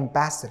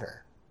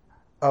ambassador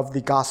of the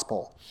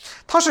gospel，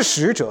 他是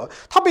使者。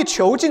他被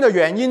囚禁的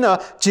原因呢，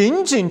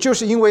仅仅就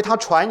是因为他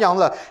传扬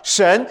了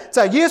神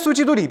在耶稣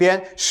基督里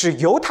边使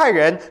犹太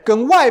人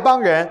跟外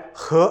邦人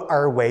合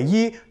而为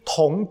一，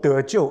同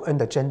得救恩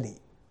的真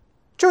理。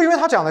就因为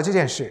他讲了这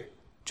件事，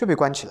就被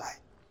关起来。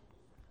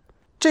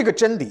这个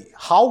真理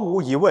毫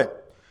无疑问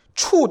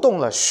触动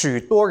了许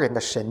多人的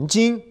神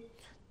经，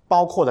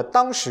包括了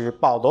当时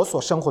保罗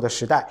所生活的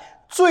时代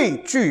最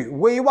具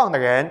威望的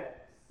人，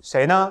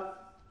谁呢？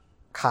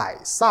凯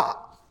撒。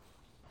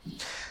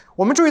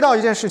我们注意到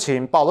一件事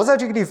情，保罗在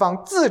这个地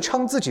方自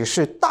称自己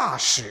是大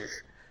使。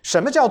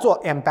什么叫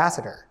做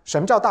ambassador？ 什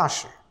么叫大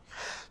使？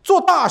做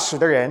大使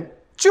的人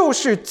就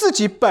是自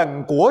己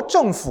本国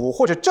政府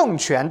或者政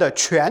权的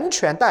全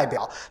权代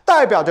表，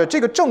代表着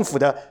这个政府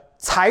的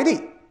财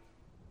力、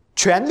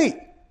权力、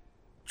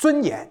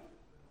尊严，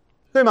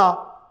对吗？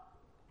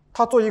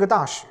他做一个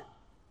大使，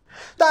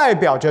代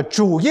表着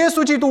主耶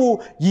稣基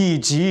督以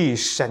及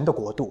神的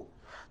国度。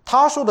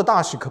他说的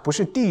大使可不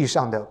是地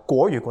上的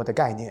国与国的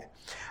概念，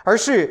而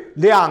是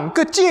两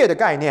个界的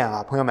概念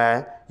朋友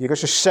们，一个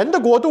是神的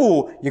国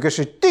度，一个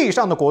是地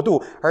上的国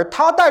度。而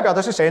他代表的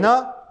是谁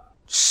呢？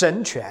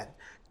神权，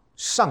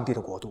上帝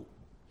的国度。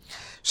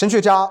神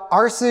学家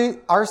R.C.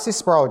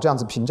 Sproul 这样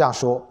子评价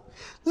说，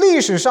历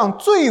史上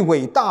最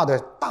伟大的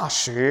大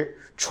使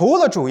除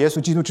了主耶稣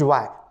基督之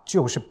外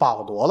就是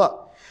保罗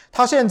了。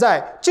他现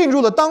在进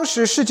入了当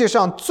时世界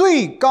上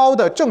最高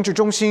的政治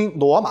中心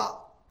罗马。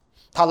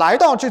他来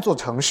到这座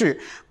城市，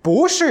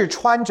不是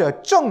穿着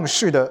正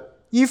式的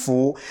衣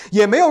服，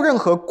也没有任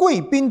何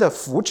贵宾的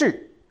服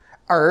制，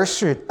而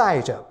是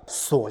带着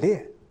锁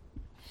链。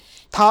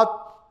他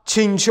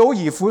请求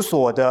以弗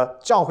所的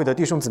教会的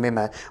弟兄姊妹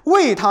们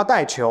为他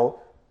代求，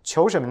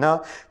求什么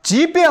呢？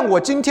即便我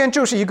今天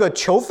就是一个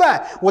囚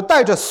犯，我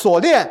带着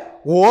锁链，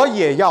我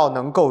也要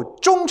能够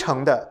忠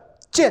诚的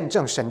见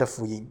证神的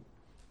福音。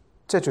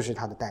这就是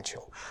他的代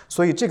求。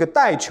所以这个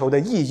代求的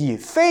意义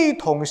非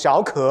同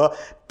小可，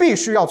必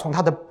须要从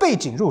他的背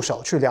景入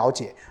手去了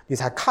解，你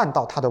才看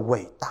到他的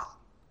伟大。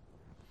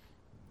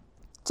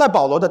在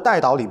保罗的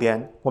代祷里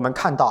边，我们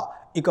看到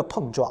一个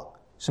碰撞。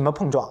什么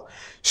碰撞？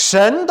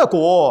神的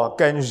国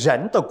跟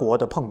人的国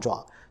的碰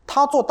撞。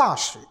他做大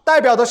使，代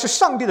表的是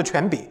上帝的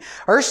权柄，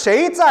而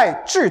谁在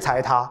制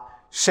裁他？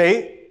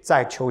谁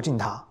在囚禁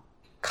他？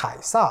凯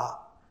撒。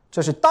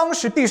这是当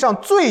时地上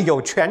最有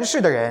权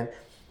势的人，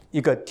一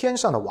个天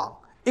上的王，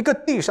一个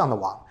地上的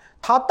王。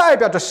他代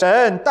表着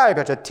神，代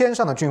表着天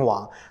上的君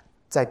王，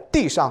在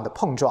地上的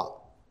碰撞，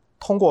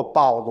通过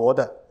保罗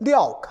的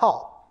镣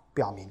铐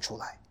表明出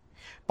来。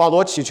保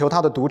罗祈求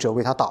他的读者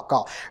为他祷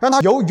告，让他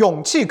有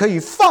勇气可以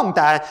放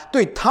胆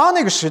对他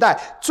那个时代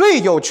最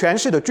有权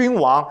势的君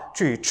王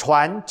去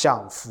传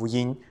讲福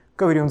音。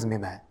各位弟兄姊妹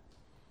们，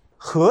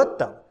何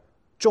等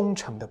忠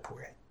诚的仆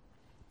人，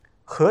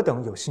何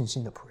等有信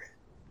心的仆人。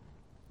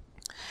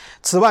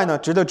此外呢，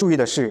值得注意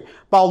的是，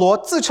保罗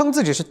自称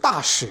自己是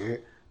大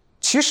使，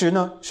其实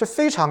呢是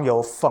非常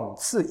有讽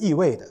刺意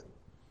味的。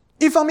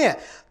一方面，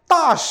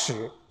大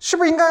使是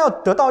不是应该要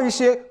得到一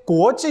些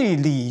国际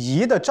礼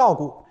仪的照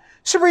顾？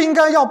是不是应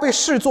该要被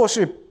视作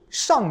是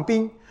上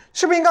宾？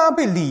是不是应该要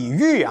被礼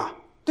遇啊？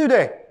对不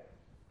对？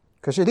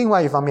可是另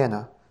外一方面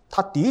呢，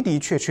他的的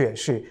确确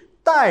是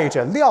带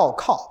着镣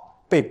铐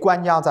被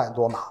关押在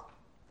罗马。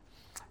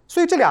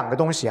所以这两个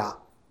东西啊，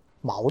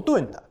矛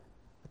盾的。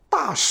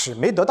大使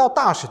没得到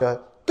大使的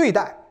对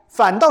待，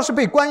反倒是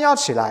被关押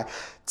起来。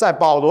在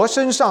保罗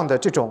身上的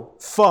这种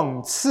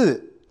讽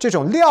刺，这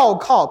种镣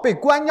铐被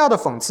关押的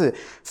讽刺，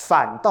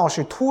反倒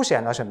是凸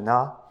显了什么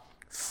呢？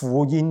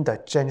福音的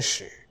真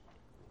实。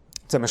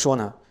怎么说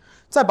呢？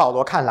在保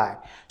罗看来，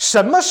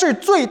什么是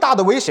最大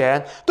的危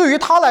险？对于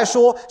他来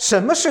说，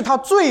什么是他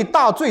最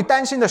大最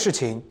担心的事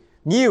情？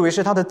你以为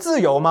是他的自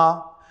由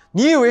吗？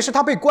你以为是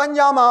他被关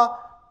押吗？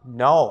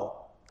 No，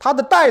 他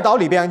的代祷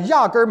里边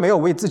压根儿没有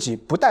为自己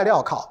不戴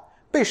镣铐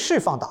被释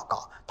放祷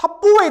告，他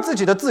不为自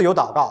己的自由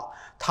祷告。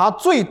他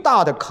最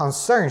大的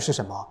concern 是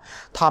什么？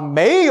他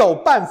没有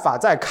办法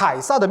在凯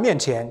撒的面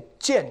前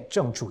见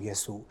证主耶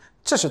稣，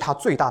这是他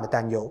最大的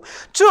担忧。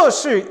这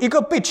是一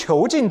个被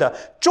囚禁的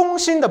忠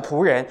心的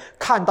仆人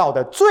看到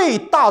的最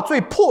大最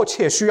迫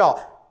切需要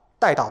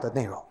代祷的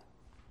内容。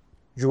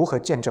如何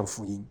见证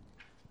福音？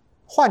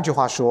换句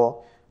话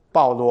说，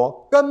保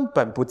罗根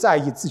本不在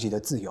意自己的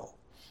自由，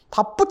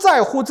他不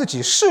在乎自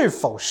己是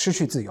否失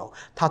去自由，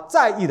他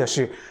在意的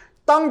是，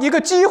当一个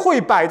机会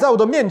摆在我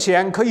的面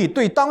前，可以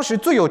对当时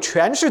最有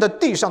权势的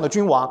地上的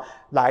君王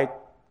来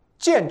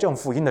见证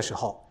福音的时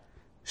候，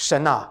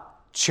神啊，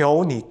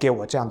求你给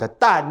我这样的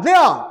胆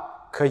量，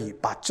可以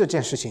把这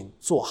件事情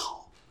做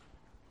好。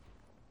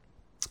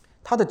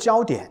他的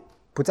焦点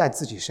不在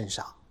自己身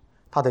上，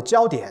他的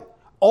焦点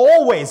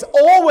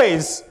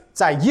always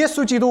在耶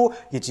稣基督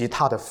以及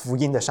他的福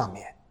音的上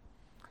面。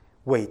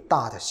伟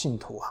大的信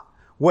徒啊，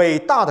伟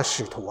大的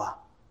使徒啊！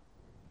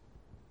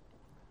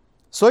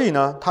所以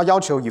呢，他要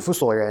求以弗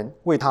所人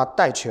为他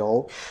代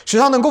求，使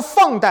他能够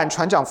放胆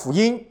传讲福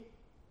音。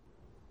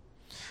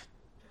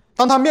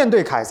当他面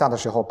对凯撒的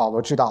时候，保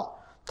罗知道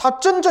他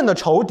真正的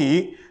仇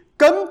敌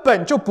根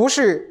本就不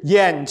是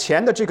眼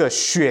前的这个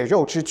血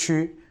肉之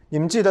躯。你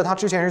们记得他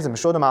之前是怎么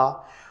说的吗？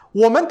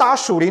我们打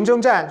属灵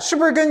征战是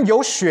不是跟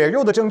有血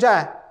肉的征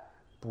战？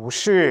不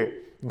是。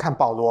你看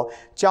保罗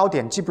焦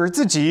点既不是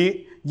自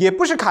己，也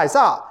不是凯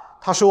撒。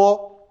他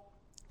说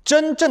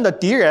真正的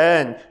敌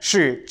人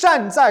是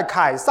站在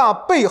凯撒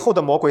背后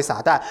的魔鬼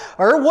撒旦，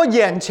而我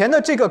眼前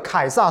的这个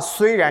凯撒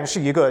虽然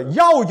是一个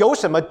要有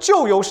什么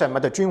就有什么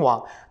的君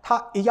王，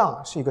他一样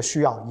是一个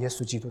需要耶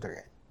稣基督的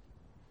人。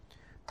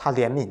他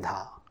怜悯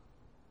他，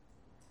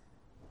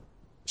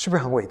是不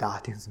是很伟大，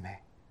弟兄姊妹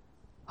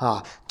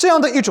啊？这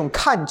样的一种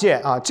看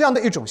见啊，这样的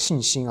一种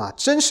信心啊，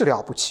真是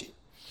了不起。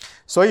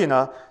所以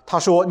呢，他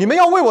说你们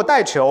要为我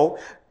代求，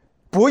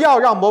不要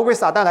让魔鬼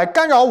撒旦来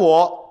干扰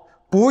我，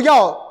不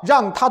要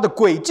让他的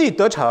诡计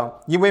得逞，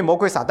因为魔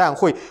鬼撒旦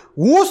会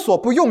无所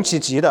不用其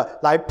极的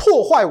来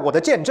破坏我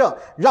的见证，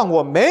让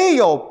我没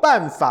有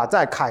办法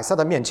在凯撒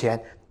的面前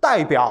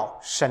代表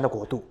神的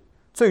国度。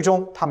最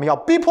终他们要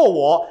逼迫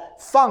我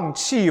放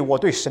弃我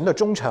对神的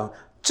忠诚，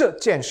这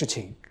件事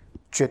情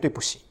绝对不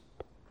行。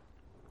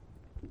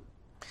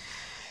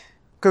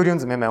各位弟兄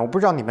姊妹们，我不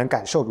知道你们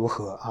感受如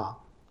何啊？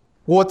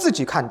我自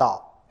己看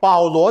到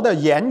保罗的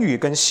言语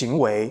跟行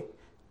为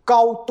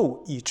高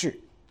度一致，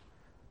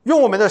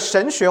用我们的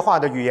神学化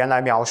的语言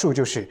来描述，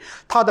就是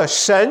他的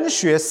神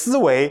学思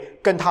维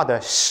跟他的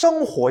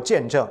生活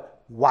见证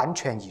完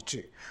全一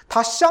致，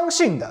他相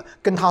信的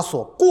跟他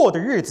所过的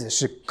日子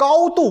是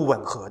高度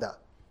吻合的。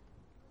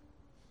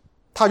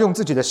他用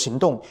自己的行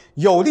动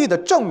有力地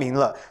证明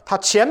了他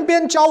前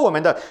边教我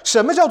们的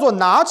什么叫做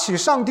拿起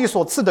上帝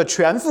所赐的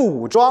全副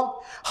武装，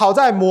好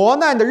在磨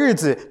难的日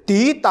子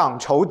抵挡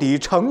仇敌，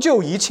成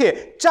就一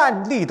切，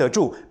站立得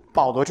住。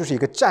保罗就是一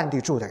个站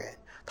立住的人，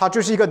他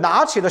就是一个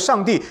拿起了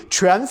上帝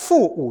全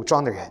副武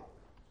装的人，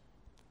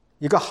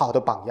一个好的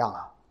榜样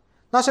啊。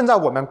那现在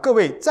我们各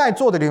位在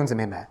座的弟兄姊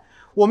妹们，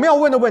我们要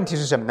问的问题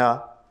是什么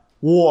呢？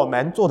我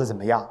们做的怎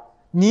么样？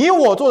你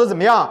我做的怎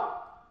么样？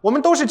我们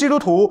都是基督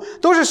徒，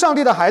都是上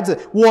帝的孩子，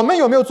我们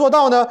有没有做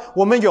到呢？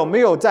我们有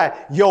没有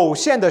在有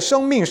限的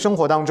生命生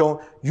活当中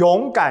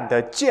勇敢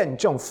的见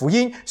证福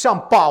音，像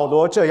保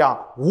罗这样，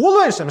无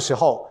论什么时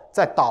候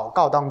在祷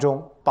告当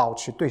中保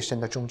持对神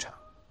的忠诚？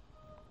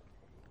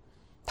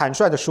坦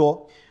率地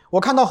说，我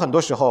看到很多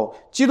时候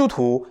基督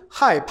徒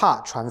害怕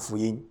传福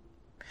音，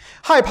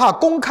害怕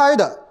公开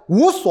的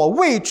无所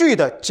畏惧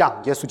的讲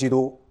耶稣基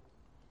督。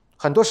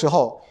很多时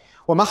候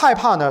我们害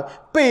怕呢，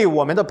被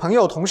我们的朋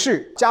友、同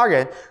事、家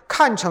人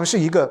看成是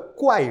一个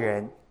怪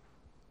人。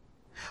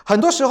很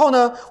多时候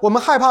呢，我们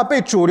害怕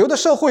被主流的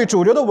社会、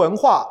主流的文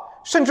化，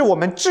甚至我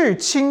们至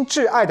亲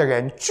至爱的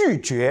人拒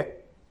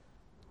绝。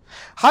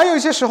还有一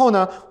些时候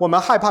呢，我们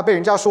害怕被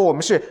人家说我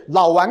们是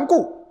老顽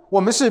固，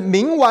我们是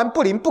冥顽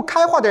不灵、不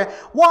开化的人。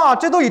哇，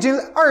这都已经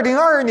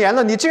2022年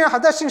了，你竟然还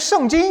在信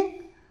圣经？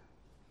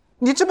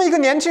你这么一个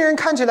年轻人，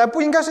看起来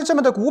不应该是这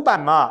么的古板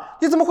吗？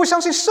你怎么会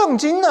相信圣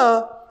经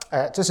呢？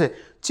这是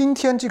今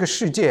天这个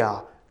世界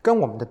啊，跟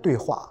我们的对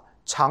话，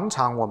常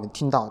常我们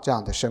听到这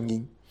样的声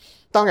音。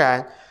当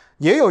然，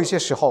也有一些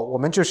时候，我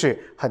们就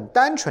是很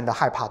单纯的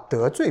害怕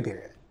得罪别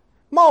人、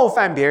冒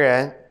犯别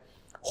人，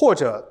或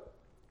者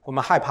我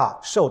们害怕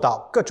受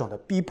到各种的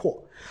逼迫，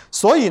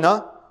所以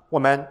呢，我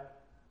们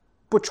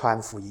不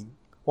传福音，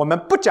我们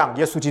不讲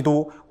耶稣基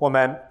督，我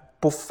们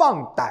不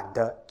放胆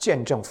的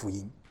见证福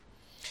音。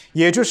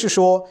也就是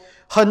说，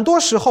很多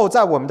时候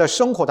在我们的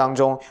生活当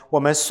中，我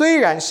们虽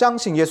然相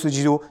信耶稣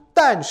基督，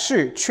但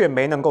是却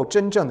没能够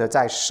真正的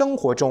在生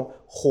活中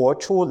活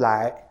出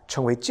来，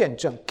成为见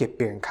证给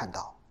别人看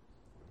到。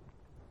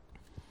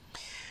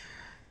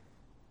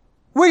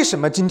为什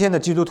么今天的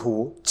基督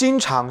徒经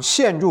常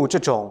陷入这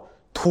种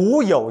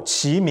徒有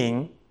其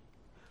名，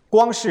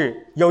光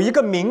是有一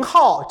个名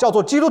号叫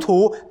做基督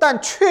徒，但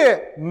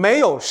却没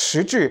有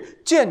实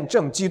质见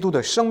证基督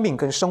的生命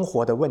跟生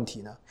活的问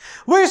题呢？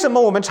为什么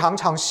我们常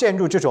常陷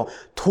入这种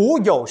徒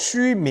有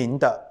虚名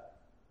的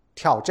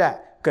挑战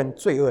跟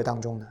罪恶当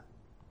中呢？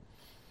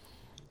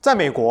在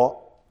美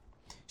国，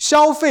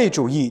消费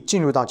主义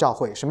进入到教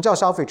会。什么叫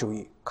消费主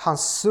义？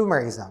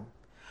 Consumerism，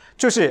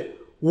 就是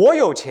我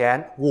有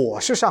钱，我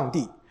是上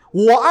帝，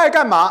我爱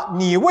干嘛，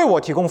你为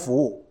我提供服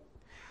务。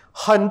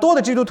很多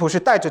的基督徒是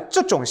带着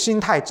这种心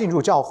态进入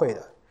教会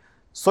的，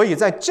所以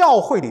在教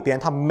会里边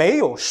他没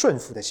有顺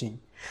服的心，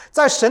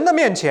在神的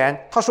面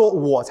前他说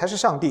我才是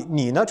上帝，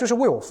你呢就是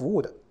为我服务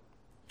的。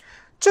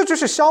这就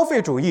是消费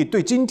主义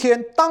对今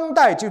天当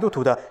代基督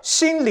徒的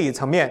心理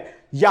层面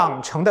养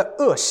成的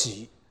恶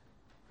习，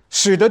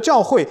使得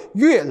教会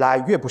越来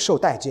越不受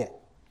待见。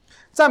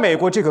在美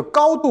国这个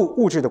高度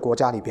物质的国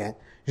家里边，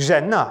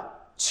人呢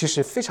其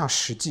实非常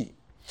实际，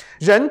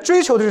人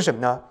追求的是什么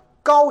呢？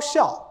高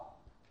效、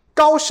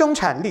高生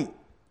产力，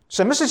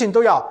什么事情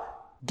都要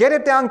get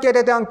it done, get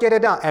it done, get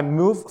it done and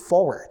move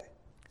forward，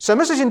 什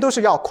么事情都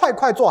是要快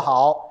快做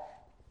好。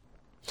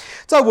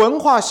在文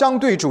化相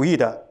对主义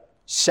的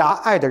狭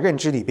隘的认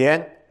知里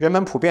边，人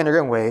们普遍的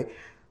认为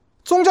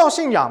宗教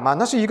信仰嘛，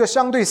那是一个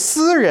相对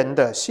私人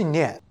的信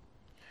念，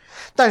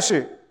但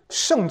是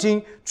圣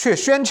经却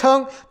宣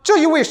称这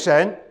一位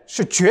神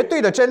是绝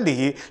对的真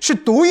理，是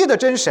独一的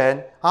真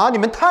神啊！你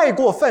们太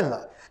过分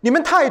了，你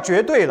们太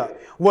绝对了。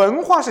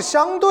文化是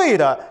相对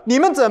的，你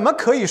们怎么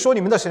可以说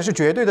你们的神是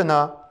绝对的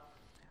呢？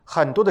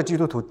很多的基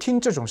督徒听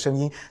这种声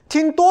音，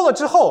听多了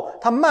之后，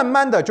他慢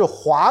慢的就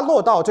滑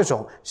落到这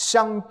种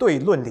相对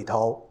论里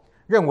头，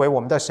认为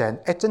我们的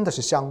神真的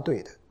是相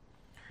对的。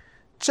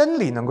真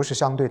理能够是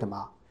相对的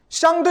吗？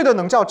相对的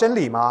能叫真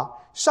理吗？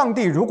上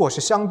帝如果是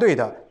相对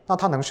的，那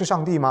他能是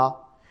上帝吗？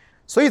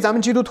所以咱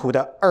们基督徒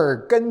的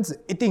耳根子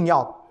一定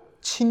要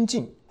清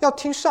净，要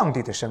听上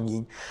帝的声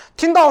音，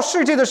听到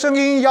世界的声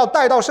音，要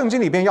带到圣经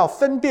里边，要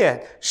分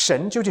辨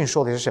神究竟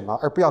说的是什么，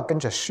而不要跟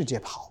着世界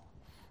跑。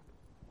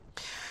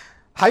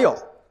还有，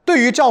对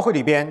于教会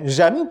里边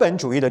人本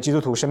主义的基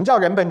督徒，什么叫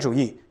人本主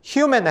义？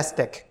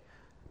 Humanistic，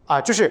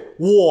 就是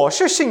我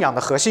是信仰的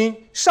核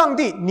心，上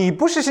帝你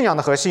不是信仰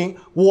的核心，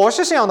我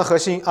是信仰的核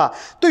心啊。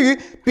对于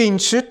秉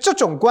持这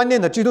种观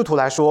念的基督徒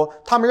来说，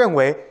他们认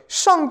为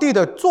上帝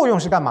的作用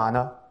是干嘛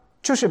呢？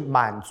就是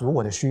满足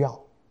我的需要，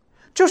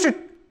就是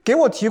给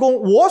我提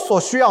供我所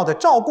需要的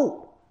照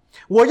顾，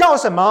我要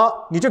什么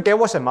你就给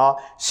我什么。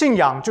信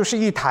仰就是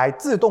一台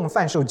自动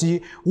贩售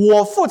机，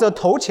我负责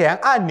投钱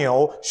按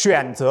钮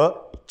选择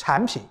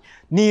产品，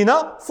你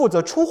呢负责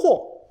出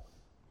货。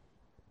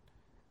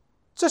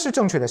这是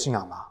正确的信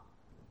仰吗？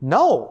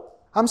 No,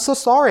 I'm so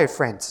sorry,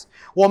 friends。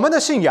 我们的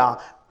信仰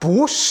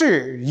不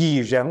是以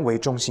人为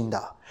中心的，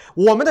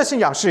我们的信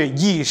仰是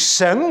以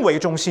神为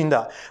中心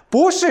的，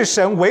不是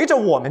神围着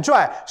我们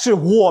转，是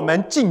我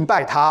们敬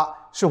拜他，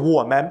是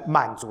我们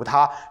满足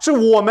他，是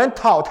我们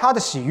讨他的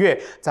喜悦。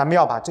咱们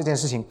要把这件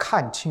事情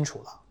看清楚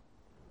了。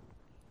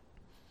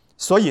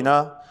所以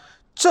呢，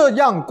这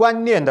样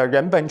观念的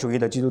人本主义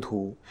的基督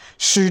徒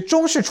始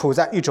终是处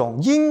在一种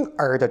婴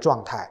儿的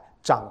状态，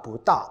长不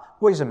大。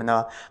为什么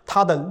呢？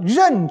他的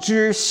认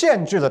知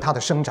限制了他的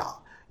生长，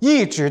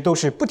一直都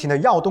是不停的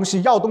要东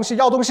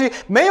西，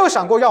没有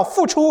想过要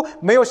付出，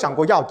没有想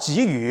过要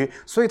给予，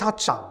所以他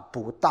长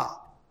不大，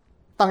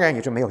当然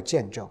也就没有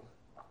见证。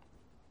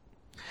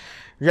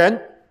人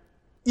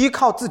依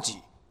靠自己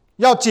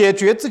要解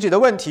决自己的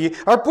问题，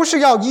而不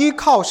是要依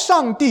靠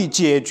上帝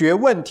解决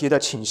问题的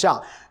倾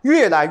向，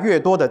越来越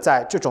多的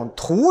在这种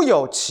徒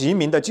有其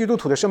名的基督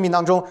徒的生命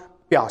当中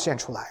表现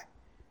出来。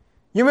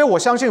因为我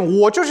相信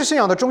我就是信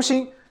仰的中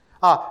心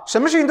啊，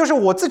什么事情都是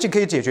我自己可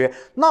以解决。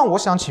那我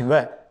想请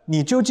问，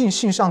你究竟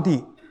信上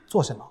帝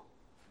做什么？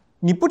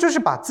你不就是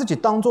把自己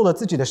当做了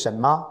自己的神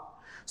吗？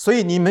所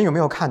以你们有没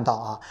有看到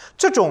啊？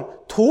这种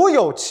徒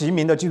有其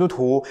名的基督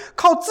徒，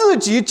靠自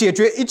己解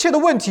决一切的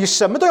问题，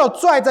什么都要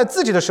拽在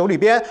自己的手里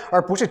边，而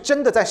不是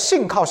真的在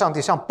信靠上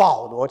帝，像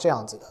保罗这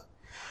样子的。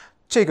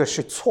这个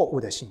是错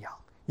误的信仰，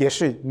也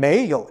是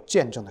没有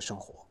见证的生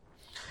活。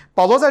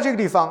保罗在这个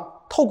地方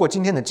透过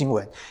今天的经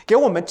文，给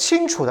我们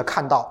清楚的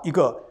看到一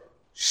个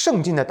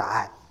圣经的答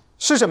案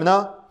是什么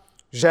呢？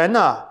人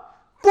啊，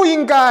不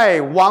应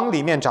该往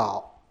里面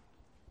找，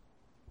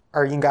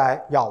而应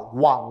该要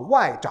往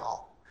外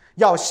找，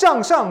要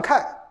向上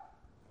看。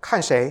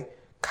看谁？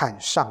看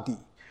上帝。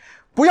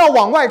不要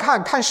往外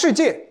看，看世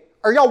界，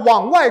而要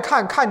往外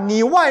看，看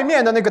你外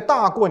面的那个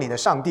大过你的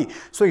上帝。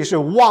所以是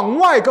往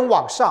外跟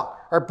往上，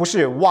而不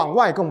是往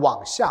外跟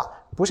往下，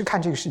不是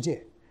看这个世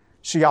界，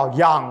是要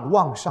仰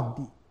望上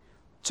帝。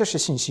这是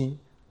信心，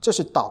这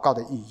是祷告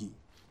的意义。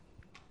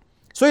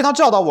所以他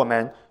教导我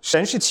们，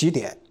神是起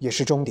点，也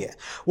是终点。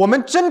我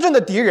们真正的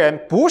敌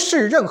人不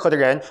是任何的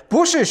人，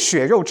不是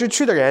血肉之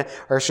躯的人，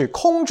而是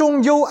空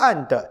中幽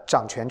暗的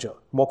掌权者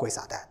魔鬼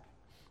撒旦。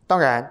当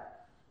然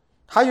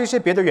还有一些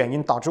别的原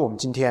因导致我们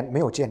今天没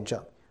有见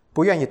证，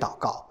不愿意祷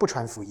告，不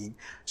传福音。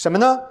什么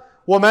呢？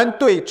我们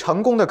对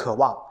成功的渴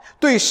望，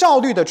对效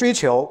率的追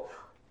求，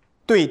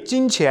对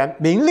金钱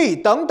名利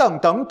等等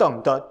等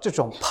等的这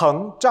种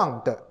膨胀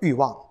的欲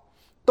望，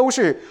都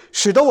是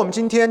使得我们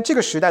今天这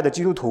个时代的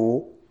基督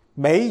徒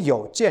没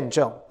有见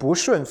证，不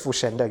顺服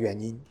神的原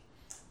因。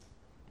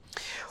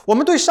我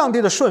们对上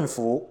帝的顺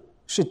服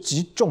是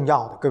极重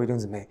要的，各位弟兄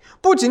姊妹，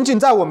不仅仅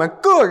在我们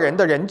个人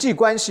的人际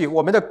关系，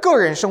我们的个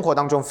人生活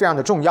当中非常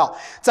的重要，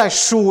在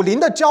属灵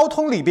的交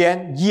通里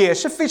边也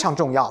是非常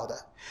重要的。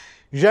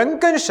人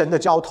跟神的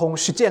交通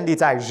是建立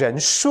在人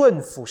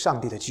顺服上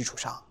帝的基础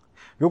上，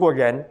如果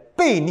人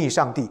背逆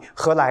上帝，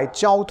何来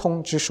交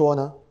通之说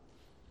呢？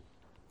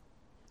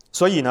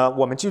所以呢，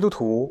我们基督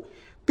徒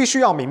必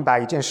须要明白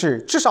一件事，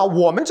至少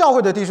我们教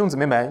会的弟兄姊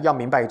妹们要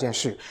明白一件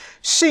事，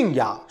信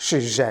仰是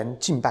人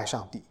敬拜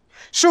上帝，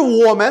是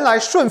我们来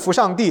顺服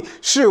上帝，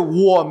是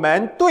我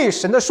们对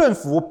神的顺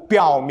服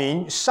表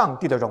明上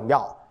帝的荣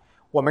耀。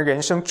我们人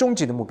生终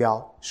极的目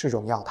标是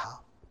荣耀他，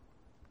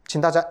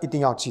请大家一定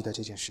要记得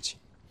这件事情。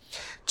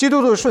基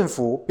督徒的顺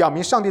服表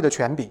明上帝的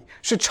权柄，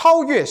是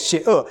超越邪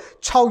恶，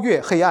超越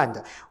黑暗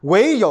的，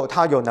唯有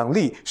他有能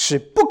力使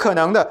不可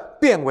能的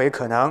变为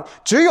可能，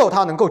只有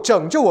他能够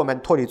拯救我们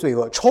脱离罪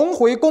恶，重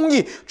回公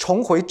义，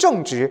重回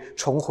正直，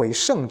重回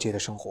圣洁的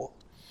生活。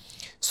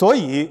所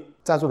以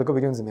在座的各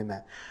位弟兄姊妹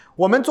们，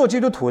我们做基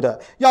督徒的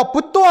要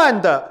不断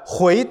的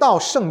回到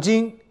圣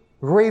经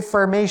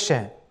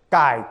Reformation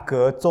改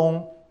革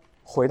宗，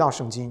回到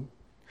圣经，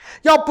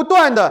要不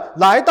断的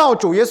来到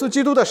主耶稣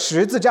基督的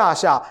十字架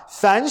下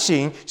反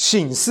省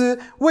省思。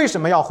为什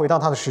么要回到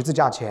他的十字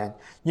架前？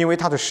因为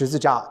他的十字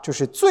架就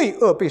是罪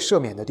恶被赦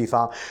免的地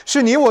方，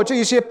是你我这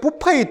一些不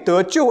配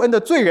得救恩的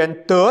罪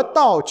人得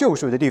到救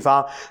赎的地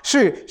方，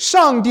是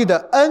上帝的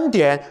恩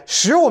典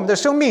使我们的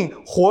生命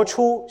活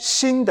出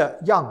新的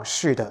样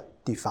式的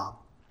地方。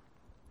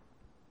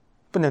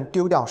不能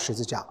丢掉十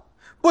字架，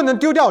不能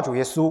丢掉主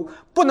耶稣，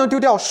不能丢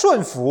掉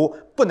顺服，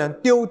不能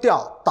丢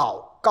掉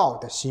祷告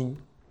的心。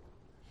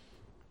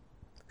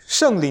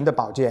圣灵的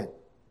宝剑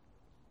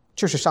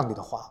就是上帝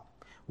的话，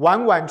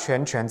完完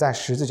全全在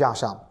十字架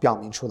上表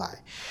明出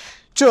来。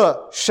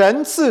这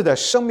神赐的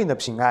生命的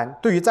平安，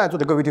对于在座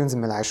的各位弟兄姊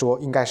妹来说，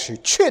应该是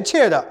确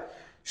切的，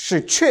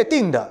是确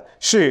定的，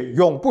是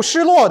永不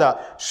失落的，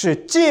是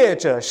借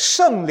着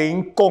圣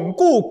灵巩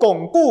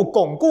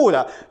固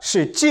的，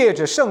是借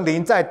着圣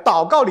灵在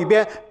祷告里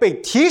边被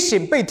提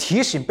醒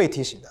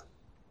的。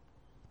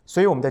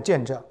所以我们的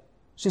见证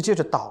是借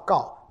着祷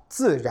告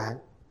自然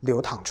流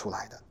淌出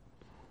来的。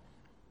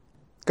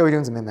各位弟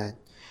兄姊妹们，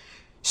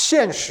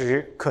现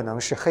实可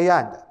能是黑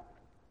暗的，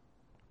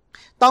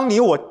当你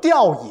我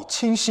掉以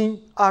轻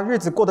心啊，日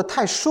子过得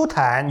太舒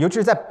坦，尤其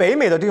是在北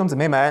美的弟兄姊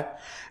妹们，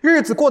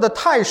日子过得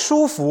太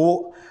舒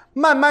服，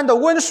慢慢的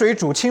温水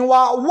煮青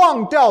蛙，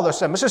忘掉了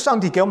什么是上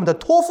帝给我们的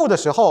托付的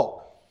时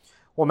候，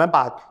我们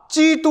把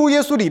基督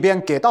耶稣里边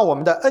给到我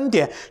们的恩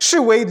典视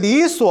为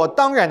理所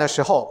当然的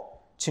时候，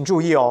请注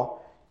意哦，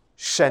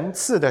神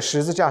赐的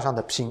十字架上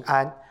的平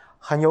安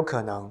很有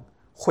可能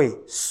会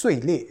碎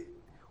裂，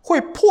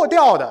会破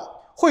掉的，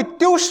会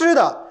丢失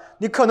的，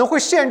你可能会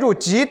陷入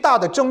极大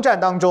的征战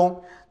当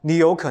中，你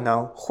有可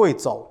能会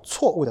走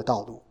错误的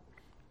道路。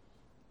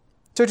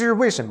这就是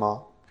为什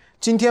么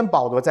今天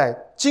保罗在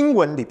经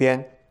文里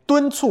边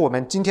敦促我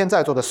们今天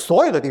在座的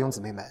所有的弟兄姊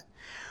妹们，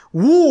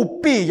务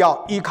必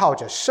要依靠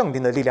着圣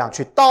灵的力量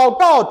去祷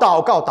告。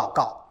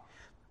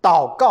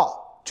祷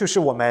告就是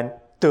我们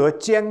得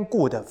坚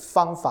固的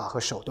方法和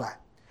手段。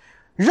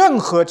任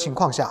何情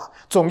况下，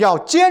总要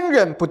坚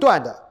忍不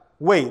断的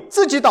为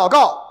自己祷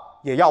告，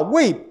也要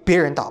为别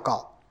人祷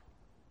告。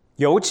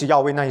尤其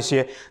要为那一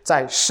些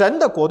在神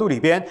的国度里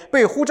边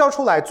被呼召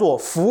出来做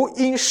福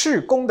音事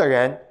工的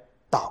人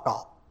祷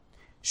告。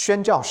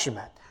宣教士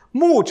们、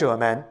牧者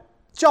们、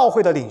教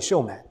会的领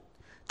袖们，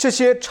这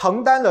些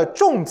承担了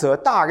重责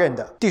大任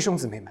的弟兄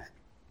姊妹们，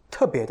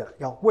特别的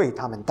要为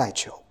他们代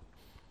求。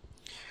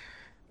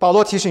保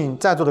罗提醒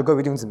在座的各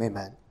位弟兄姊妹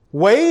们，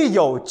唯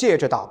有借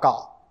着祷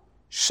告，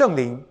圣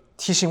灵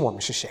提醒我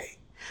们是谁；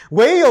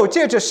唯有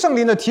借着圣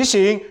灵的提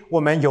醒，我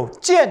们有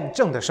见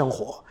证的生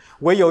活；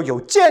唯有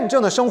有见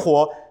证的生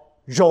活，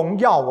荣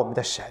耀我们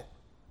的神。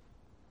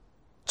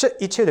这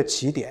一切的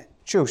起点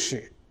就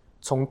是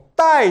从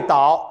代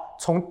祷、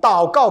从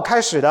祷告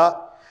开始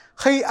的。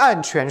黑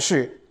暗权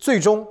势最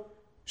终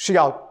是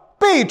要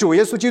被主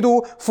耶稣基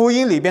督福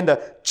音里边的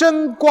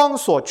真光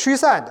所驱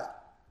散的。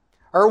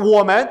而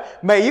我们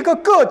每一个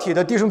个体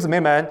的弟兄姊妹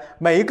们，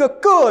每一个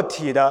个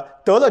体的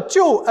得了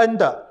救恩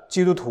的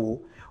基督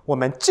徒，我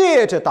们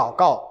借着祷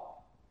告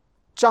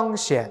彰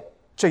显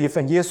这一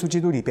份耶稣基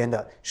督里边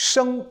的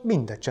生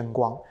命的真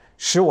光，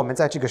使我们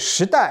在这个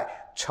时代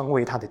成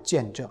为他的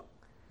见证，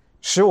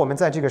使我们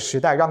在这个时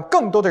代让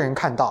更多的人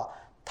看到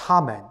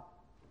他们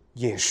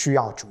也需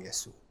要主耶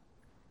稣。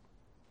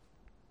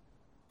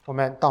我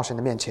们到神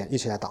的面前一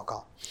起来祷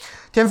告。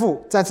天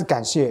父，再次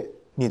感谢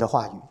你的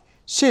话语，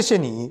谢谢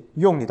你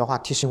用你的话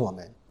提醒我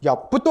们要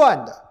不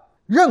断的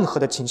任何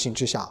的情形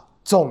之下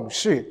总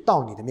是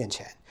到你的面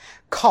前，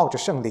靠着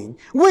圣灵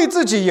为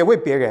自己也为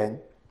别人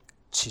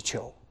祈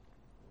求。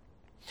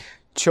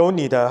求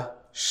你的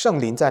圣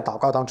灵在祷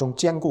告当中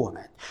坚固我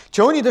们，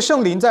求你的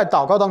圣灵在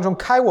祷告当中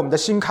开我们的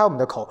心，开我们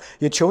的口，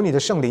也求你的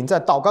圣灵在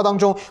祷告当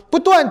中不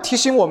断提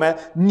醒我们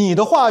你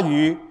的话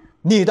语、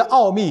你的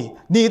奥秘、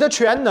你的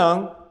全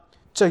能。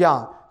这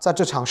样在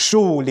这场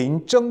属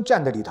灵征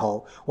战的里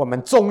头，我们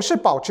总是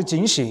保持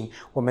警醒，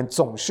我们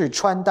总是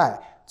穿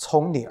戴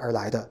从你而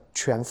来的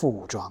全副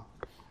武装。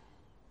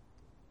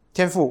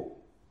天父，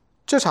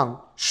这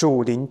场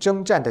属灵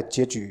征战的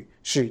结局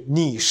是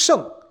你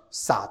胜，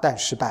撒旦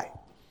失败。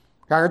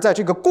然而在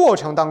这个过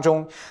程当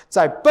中，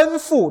在奔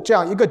赴这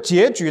样一个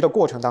结局的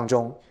过程当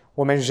中，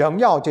我们仍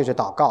要借着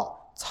祷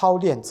告操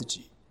练自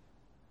己，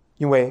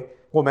因为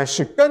我们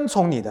是跟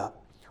从你的，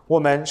我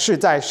们是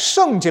在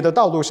圣洁的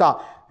道路上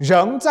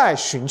仍在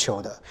寻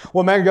求的，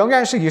我们仍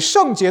然是以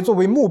圣洁作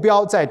为目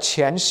标在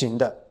前行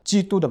的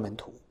基督的门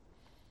徒。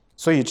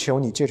所以求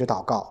你借着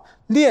祷告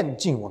炼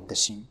净我们的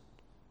心，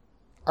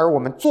而我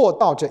们做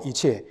到这一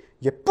切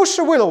也不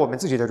是为了我们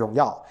自己的荣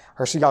耀，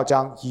而是要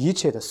将一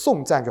切的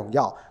颂赞荣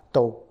耀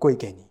都归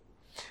给你。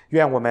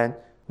愿我们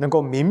能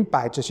够明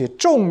白这些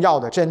重要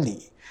的真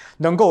理，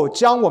能够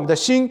将我们的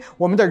心、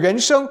我们的人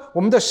生、我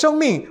们的生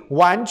命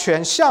完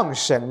全向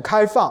神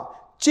开放，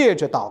借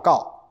着祷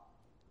告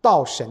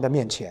到神的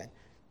面前，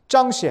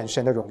彰显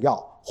神的荣耀，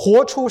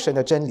活出神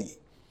的真理。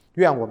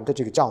愿我们的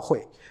这个教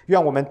会，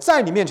愿我们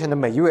在你面前的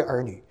每一位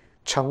儿女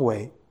成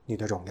为你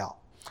的荣耀。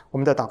我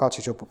们的祷告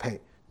祈求不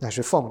配，乃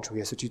是奉主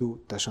耶稣基督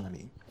得胜的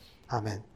名，阿们。